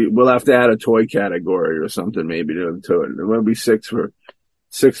 but we'll have to add a toy category or something maybe to it. It will be six for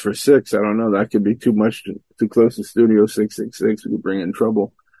six. I don't know. That could be too much, too close to Studio 666. We could bring in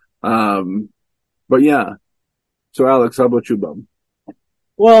trouble. But yeah. So Alex, how about you, bub?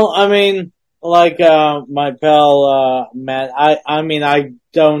 Well, I mean, like, my pal, Matt, I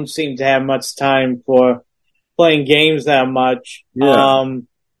don't seem to have much time for playing games that much. Yeah.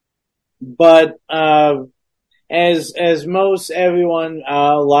 But, as most everyone,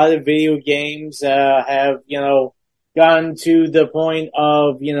 a lot of video games, have, you know, gotten to the point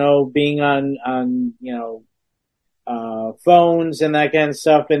of, you know, being on, you know, phones and that kind of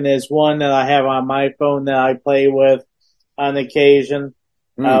stuff. And there's one that I have on my phone that I play with on occasion,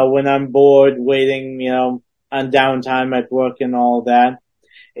 when I'm bored, waiting, you know, on downtime at work and all that.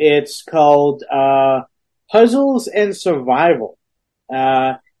 It's called, Puzzles and Survival.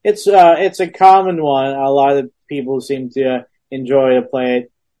 It's a common one. A lot of people seem to enjoy to play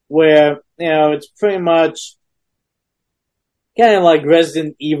it, where, you know, it's pretty much kind of like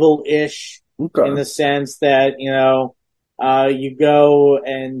Resident Evil-ish, Okay. in the sense that, you know, you go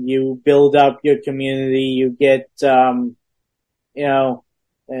and you build up your community, you get, you know,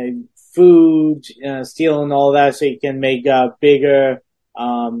 food, steel and all that, so you can make, bigger,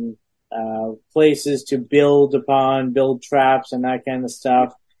 places to build upon, build traps and that kind of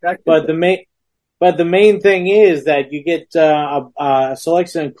stuff. But the main thing is that you get, a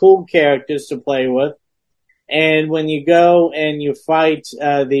selection of cool characters to play with. And when you go and you fight,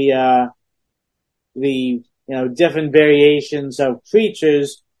 the, you know, different variations of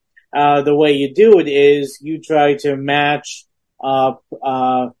creatures, the way you do it is you try to match up,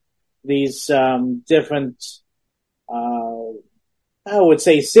 these, different, I would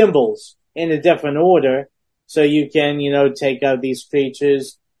say symbols in a different order. So you can, you know, take out these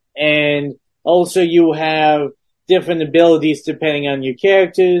creatures, and also you have different abilities depending on your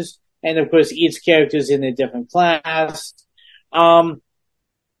characters. And of course, each character is in a different class. And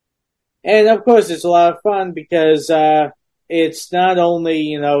of course, it's a lot of fun because, it's not only,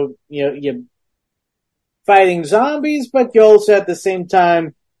 you fighting zombies, but you're also at the same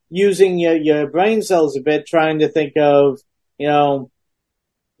time using your brain cells a bit, trying to think of, the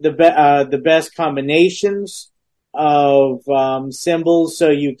best combinations of symbols so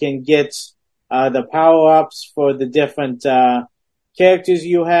you can get the power ups for the different characters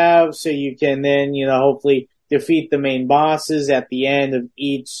you have, so you can then hopefully defeat the main bosses at the end of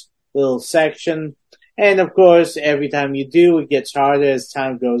each little section. And of course, every time you do, it gets harder as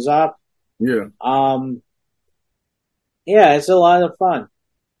time goes up. Yeah. Yeah, it's a lot of fun.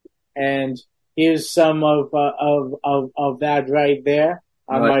 And here's some of that right there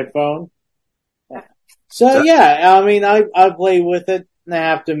on my phone. So yeah, I mean, I play with it, and I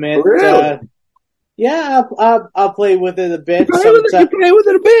have to admit, really? yeah, I'll play with it a bit. You play with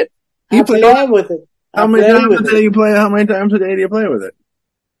it a bit. You play with it. How many times a day you play? How many times a day do you play with it?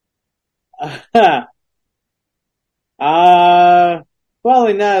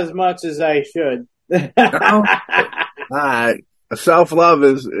 Probably not as much as I should. Self-love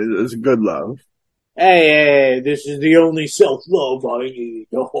is good love. Hey, this is the only self-love I need.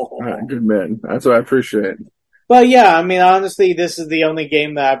 Good man. That's what I appreciate. But yeah, I mean, honestly, this is the only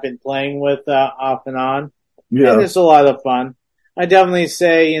game that I've been playing with off and on. Yeah. And it's a lot of fun. I definitely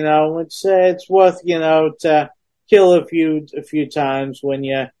say, it's worth, to kill a few times when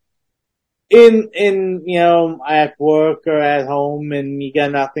you're at work or at home and you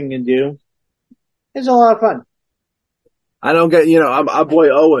got nothing to do. It's a lot of fun. I don't get, our boy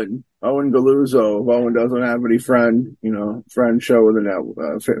Owen Galuzzo, if Owen doesn't have any friend show with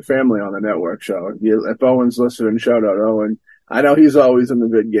a family on the network show. If Owen's listening, shout out Owen. I know he's always in the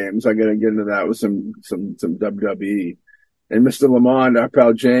vid games. I gotta get into that with some WWE. And Mr. Lamond, our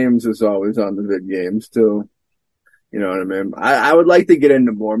pal James, is always on the vid games too. You know what I mean? I would like to get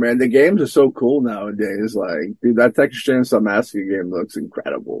into more, man. The games are so cool nowadays. Like, dude, that Texas Chainsaw Massacre game looks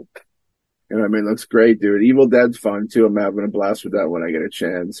incredible. You know what I mean? Looks great, dude. Evil Dead's fun too. I'm having a blast with that when I get a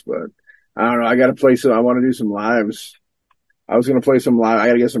chance. But I don't know. I gotta play some. I want to do some lives. I was gonna play some live. I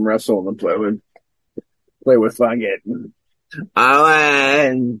gotta get some wrestling and play with fucking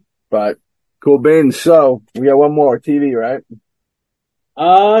Owen. But cool beans. So we got one more TV, right?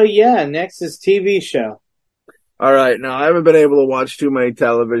 Yeah. Next is TV show. All right. Now, I haven't been able to watch too many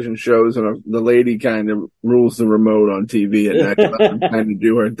television shows, and the lady kind of rules the remote on TV and kind of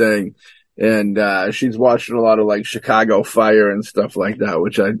do her thing. And she's watching a lot of like Chicago Fire and stuff like that,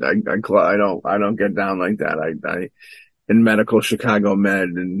 which I don't get down like that. I in medical Chicago Med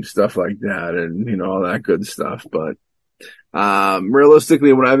and stuff like that, and all that good stuff. But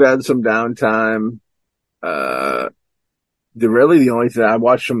realistically, when I've had some downtime, the only thing I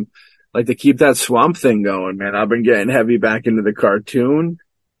watch some. Like to keep that Swamp Thing going, man. I've been getting heavy back into the cartoon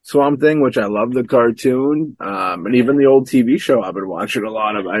Swamp Thing, which I love the cartoon. And even the old TV show I've been watching a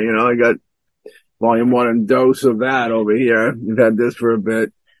lot of. I got volume 1 and dose of that over here. We've had this for a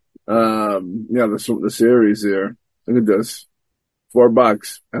bit. The series here. Look at this.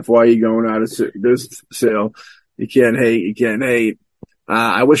 $4. FYE going out of this sale. You can't hate.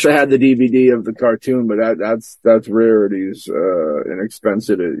 I wish I had the DVD of the cartoon, but that's rarities, and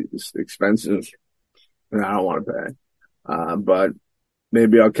expensive, and I don't want to pay. But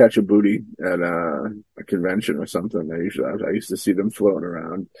maybe I'll catch a booty at a convention or something. I used to see them floating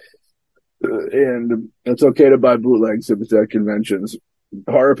around, and it's okay to buy bootlegs if it's at conventions.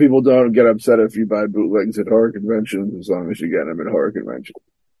 Horror people don't get upset if you buy bootlegs at horror conventions, as long as you get them at horror conventions.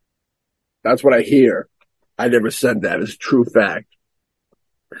 That's what I hear. I never said that. It's true fact.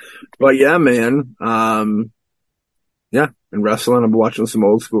 But yeah, man. Yeah, and wrestling. I'm watching some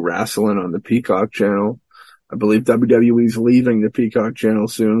old school wrestling on the Peacock channel. I believe WWE's leaving the Peacock channel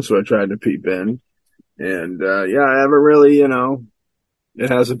soon, so I tried to peep in. And yeah, I haven't really, it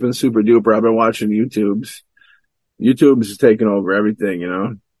hasn't been super duper. I've been watching YouTube's. YouTube's taking over everything,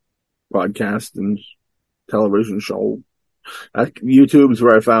 podcast and television show. YouTube's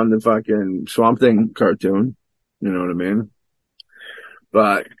where I found the fucking Swamp Thing cartoon. You know what I mean?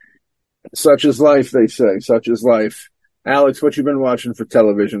 But such is life, they say. Such is life. Alex, what you been watching for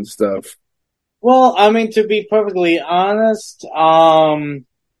television stuff? Well, I mean, to be perfectly honest, not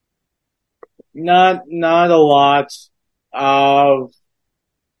a lot. I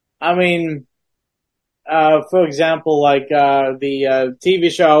mean, for example, like the TV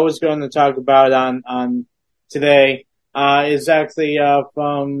show I was going to talk about on today is actually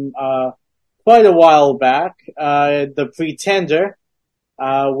from quite a while back. The Pretender.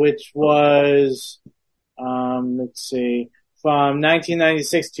 Which was, let's see, from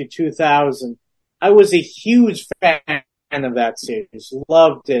 1996 to 2000. I was a huge fan of that series.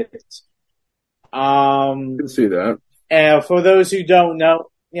 Loved it. I can see that. For those who don't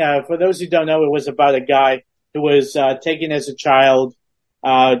know, yeah, for those who don't know, it was about a guy who was taken as a child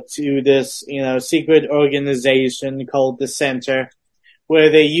to this, secret organization called the Center, where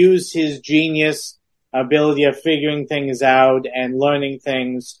they used his genius ability of figuring things out and learning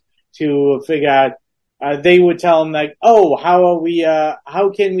things to figure out. They would tell him like, "Oh, how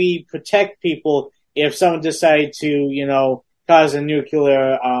can we protect people if someone decided to, cause a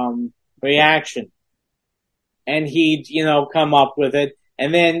nuclear reaction?" And he'd, come up with it.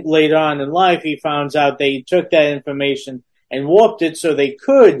 And then later on in life, he found out they took that information and warped it so they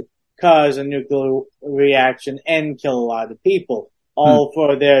could cause a nuclear reaction and kill a lot of people, all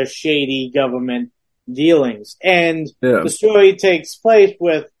for their shady government dealings. And Yeah. the story takes place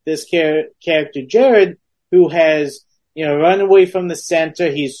with this character, Jared, who has, run away from the Center.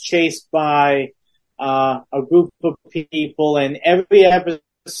 He's chased by a group of people, and every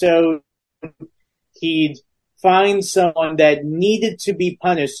episode he'd find someone that needed to be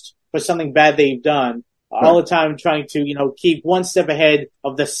punished for something bad they've done, all the time trying to, keep one step ahead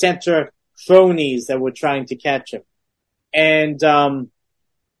of the Center cronies that were trying to catch him. And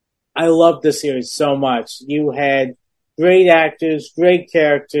I loved the series so much. You had great actors, great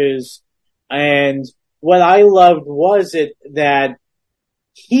characters, and what I loved was it that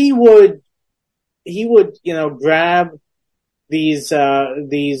he would, grab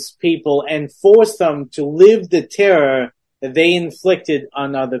these people and force them to live the terror that they inflicted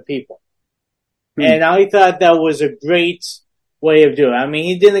on other people. And I thought that was a great way of doing it. I mean,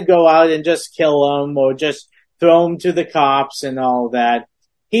 he didn't go out and just kill them or just throw them to the cops and all that.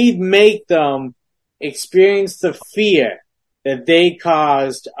 He'd make them experience the fear that they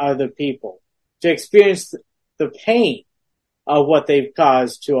caused other people, to experience the pain of what they've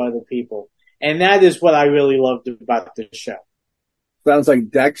caused to other people. And that is what I really loved about the show. Sounds like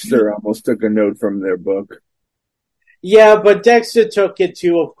Dexter almost took a note from their book. Yeah, but Dexter took it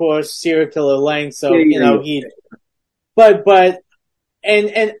to, of course, serial killer length. So, and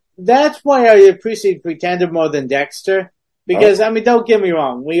that's why I appreciate Pretender more than Dexter. Because, don't get me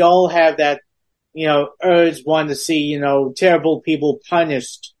wrong. We all have that, urge, want to see, terrible people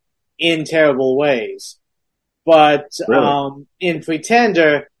punished in terrible ways. But, really? In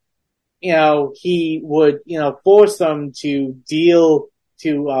Pretender, he would, force them to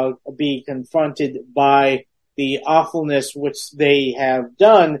be confronted by the awfulness which they have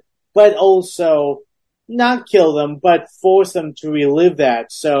done, but also not kill them, but force them to relive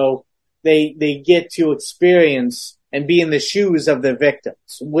that so they get to experience and be in the shoes of the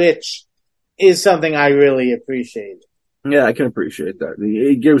victims, which is something I really appreciate. Yeah, I can appreciate that.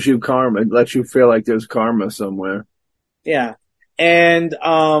 It gives you karma. It lets you feel like there's karma somewhere. Yeah. And,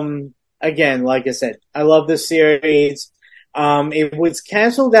 again, like I said, I love this series. It was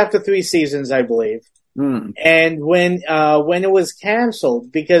canceled after 3 seasons, I believe. And when it was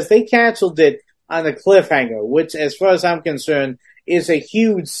canceled, because they canceled it on a cliffhanger, which, as far as I'm concerned, is a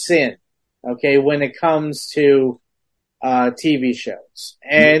huge sin. Okay, when it comes to TV shows,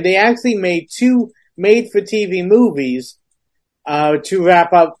 and they actually made 2 made-for-TV movies to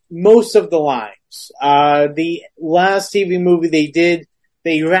wrap up most of the lines. The last TV movie they did,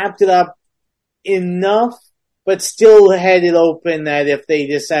 they wrapped it up enough, but still had it open that if they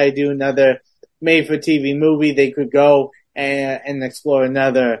decided to do another made-for-TV movie, they could go and explore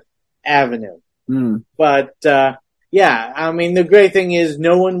another avenue. But, yeah, I mean, the great thing is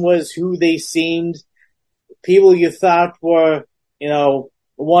no one was who they seemed. People you thought were,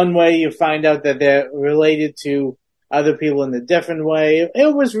 one way, you find out that they're related to other people in a different way.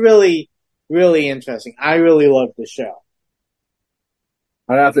 It was really, really interesting. I really loved the show.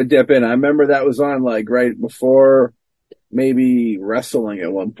 I'd have to dip in. I remember that was on right before maybe wrestling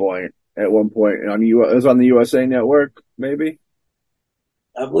at one point. It was on the USA Network, maybe.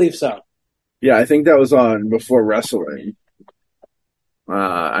 I believe so. Yeah, I think that was on before wrestling.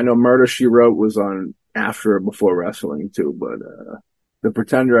 I know Murder, She Wrote was on after or before wrestling too, but The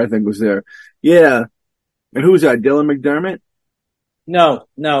Pretender I think was there. Yeah. And who was that? Dylan McDermott? No.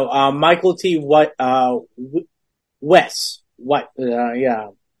 Michael T. West. Yeah. Weiss.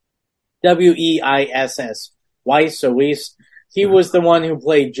 Weiss or Weiss. He was the one who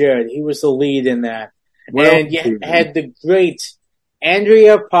played Jared. He was the lead in that. And you had the great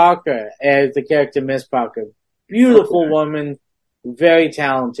Andrea Parker as the character Miss Parker. Beautiful woman, very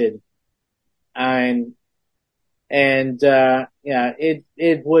talented. And yeah,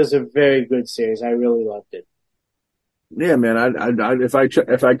 it was a very good series. I really loved it. Yeah, man. If I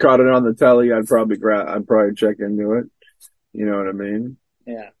caught it on the telly, I'd probably check into it. You know what I mean?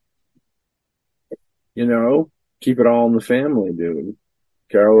 Yeah. Keep it all in the family, dude.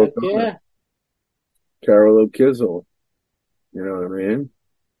 Carol O'Connor. Yeah. Carol O'Kizzle. You know what I mean?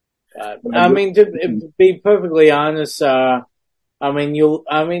 I mean, to be perfectly honest,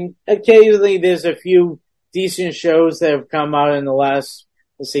 occasionally there's a few decent shows that have come out in the last,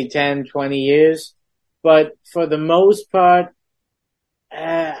 let's say, 10, 20 years. But for the most part,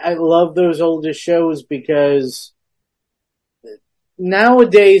 I love those older shows because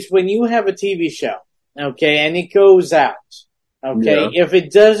nowadays when you have a TV show, okay, and it goes out, okay, if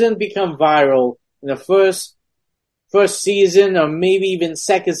it doesn't become viral in the first season or maybe even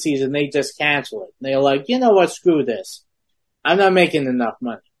second season, they just cancel it. They're like, you know what, screw this. I'm not making enough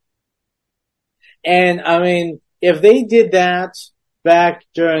money. And I mean, if they did that back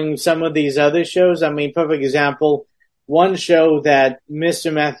during some of these other shows, I mean, perfect example, one show that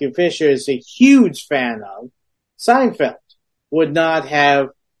Mr. Matthew Fisher is a huge fan of, Seinfeld, would not have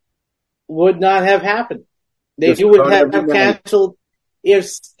happened. They would have canceled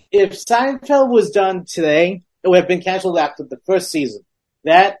if Seinfeld was done today. It would have been canceled after the first season.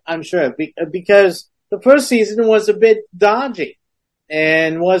 That I'm sure because the first season was a bit dodgy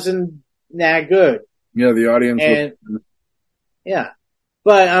and wasn't that good. Yeah, the audience.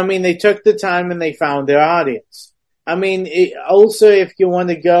 But I mean, they took the time and they found their audience. I mean, also if you want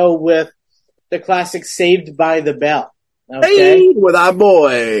to go with the classic Saved by the Bell. Okay? Hey, with our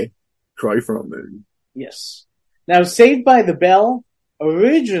boy, Troy Froman. Yes. Now, Saved by the Bell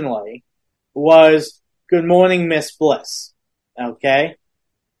originally was Good Morning, Miss Bliss. Okay?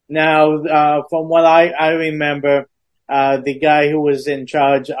 Now, from what I remember, the guy who was in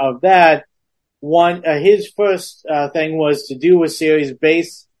charge of that, his first thing was to do a series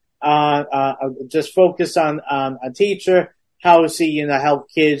based on just focus on a teacher, how she help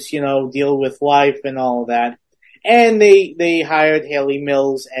kids deal with life and all of that. And they hired Haley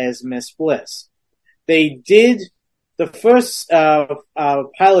Mills as Miss Bliss. They did the first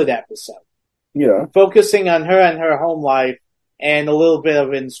pilot episode, focusing on her and her home life and a little bit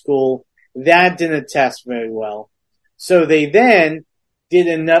of in school. That didn't test very well. So they then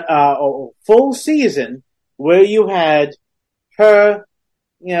did a full season where you had her,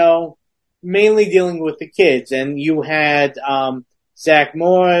 mainly dealing with the kids, and you had Zach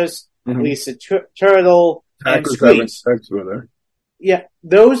Morris, Lisa Turtle, and Squeeze. Yeah,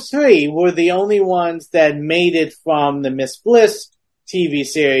 those three were the only ones that made it from the Miss Bliss TV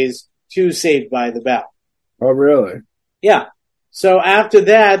series to Saved by the Bell. Oh, really? Yeah. So after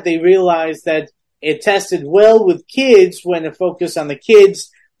that, they realized that it tested well with kids when it focused on the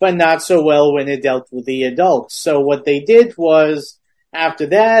kids, but not so well when it dealt with the adults. So what they did was, after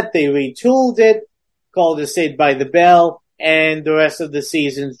that, they retooled it, called it Saved by the Bell, and the rest of the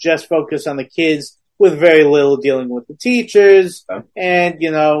seasons just focused on the kids with very little dealing with the teachers, and,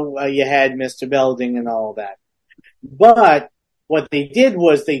 you had Mr. Belding and all that. But what they did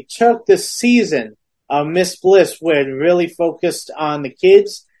was they took the season of Miss Bliss where it really focused on the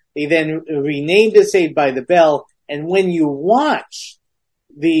kids. They then renamed it Saved by the Bell, and when you watch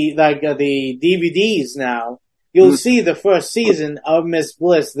the DVDs now, you'll see the first season of Miss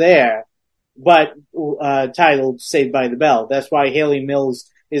Bliss there, but titled Saved by the Bell. That's why Haley Mills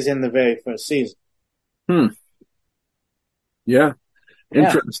is in the very first season. Yeah.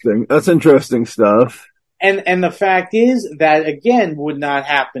 Interesting. That's interesting stuff. And the fact is that, again, would not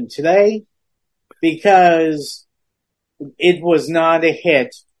happen today because it was not a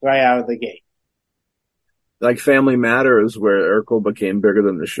hit right out of the gate. Like Family Matters, where Urkel became bigger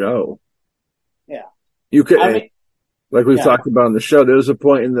than the show. Yeah. You could, like we've talked about on the show, there was a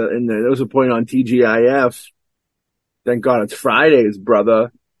point there was a point on TGIF. Thank God it's Fridays,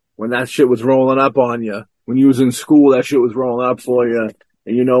 brother. When that shit was rolling up on you. When you was in school, that shit was rolling up for you.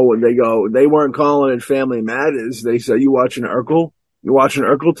 And when they weren't calling it Family Matters. They said, you watching Urkel? You watching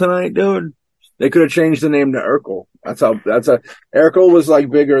Urkel tonight, dude? They could have changed the name to Urkel. Urkel was like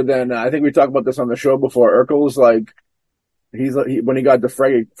bigger than, I think we talked about this on the show before. Urkel was like, when he got the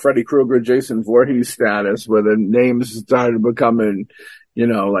Freddy Krueger, Jason Voorhees status, where the names started becoming,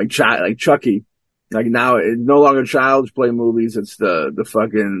 like Chucky. Like now, it's no longer Child's Play movies. It's the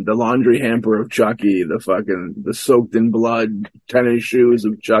laundry hamper of Chucky, the soaked in blood tennis shoes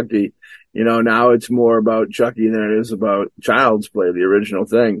of Chucky. Now it's more about Chucky than it is about Child's Play, the original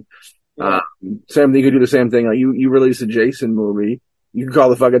thing. Yeah. Same thing, you could do the same thing. Like you release a Jason movie, you can call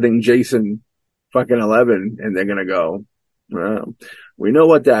the fucking thing Jason 11, and they're gonna go, well, we know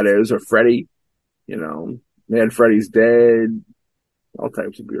what that is, or Freddy, man, Freddy's dead. All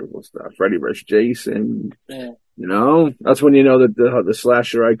types of beautiful stuff. Freddy vs. Jason. Yeah. That's when you know that the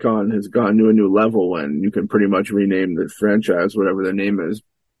slasher icon has gone to a new level, and you can pretty much rename the franchise, whatever the name is.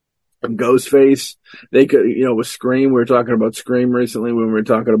 Ghostface. They could, with Scream. We were talking about Scream recently when we were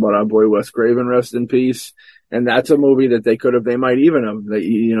talking about our boy Wes Craven, rest in peace. And that's a movie that they might even have,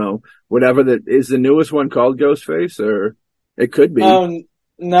 whatever that is the newest one called Ghostface, or it could be.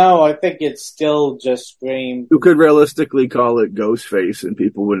 No, I think it's still just Scream. You could realistically call it Ghostface and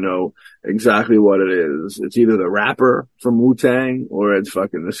people would know exactly what it is. It's either the rapper from Wu-Tang or it's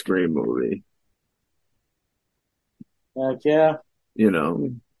fucking the Scream movie. Yeah.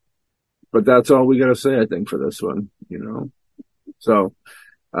 But that's all we gotta say, I think, for this one, So,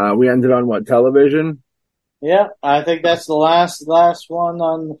 we ended on what, television? Yeah, I think that's the last one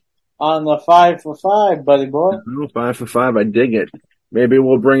on the 5 for 5, buddy boy. 5 for 5, I dig it. Maybe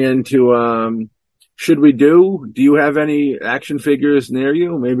we'll bring into, do you have any action figures near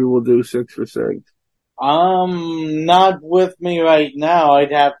you? Maybe we'll do 6 for 6. Not with me right now.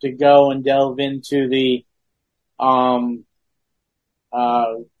 I'd have to go and delve into the, the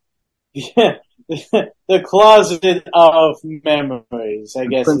closet of memories, I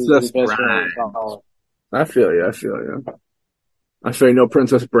guess is the best way to call it. I feel you. I say no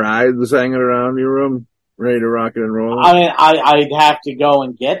Princess Bride was hanging around your room, ready to rock and roll. I mean, I'd have to go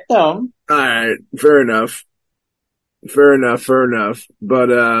and get them. All right, fair enough. But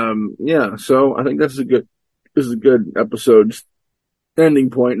yeah. So I think this is a good episode ending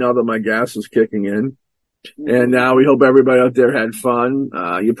point now that my gas is kicking in. And we hope everybody out there had fun.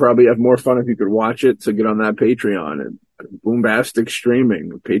 You probably have more fun if you could watch it. So get on that Patreon and Boombastic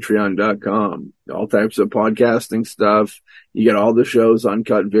Streaming, patreon.com. All types of podcasting stuff. You get all the shows,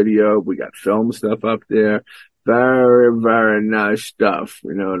 uncut video. We got film stuff up there. Very, very nice stuff.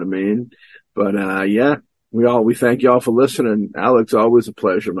 You know what I mean? But, yeah, we thank you all for listening. Alex, always a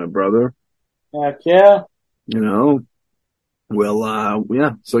pleasure, my brother. Heck yeah. We'll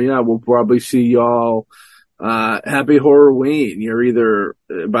probably see y'all. Happy Horrorween. You're either,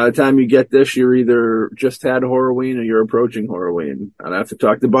 by the time you get this, you're either just had Horrorween or you're approaching Horrorween. I'd have to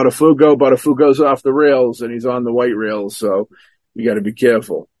talk to Buttafugo. Buttafugo's off the rails and he's on the white rails, so you gotta be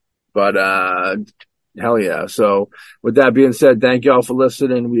careful. But, hell yeah. So with that being said, thank y'all for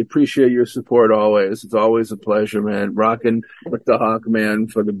listening. We appreciate your support always. It's always a pleasure, man. Rocking with the Hawk Man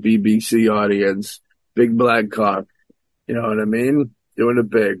for the BBC audience. Big black cock. You know what I mean? Doing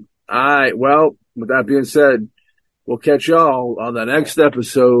it big. All right. Well, with that being said, we'll catch y'all on the next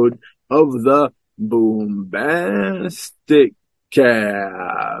episode of the Boombastic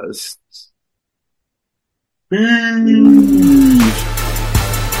Cast. Peace.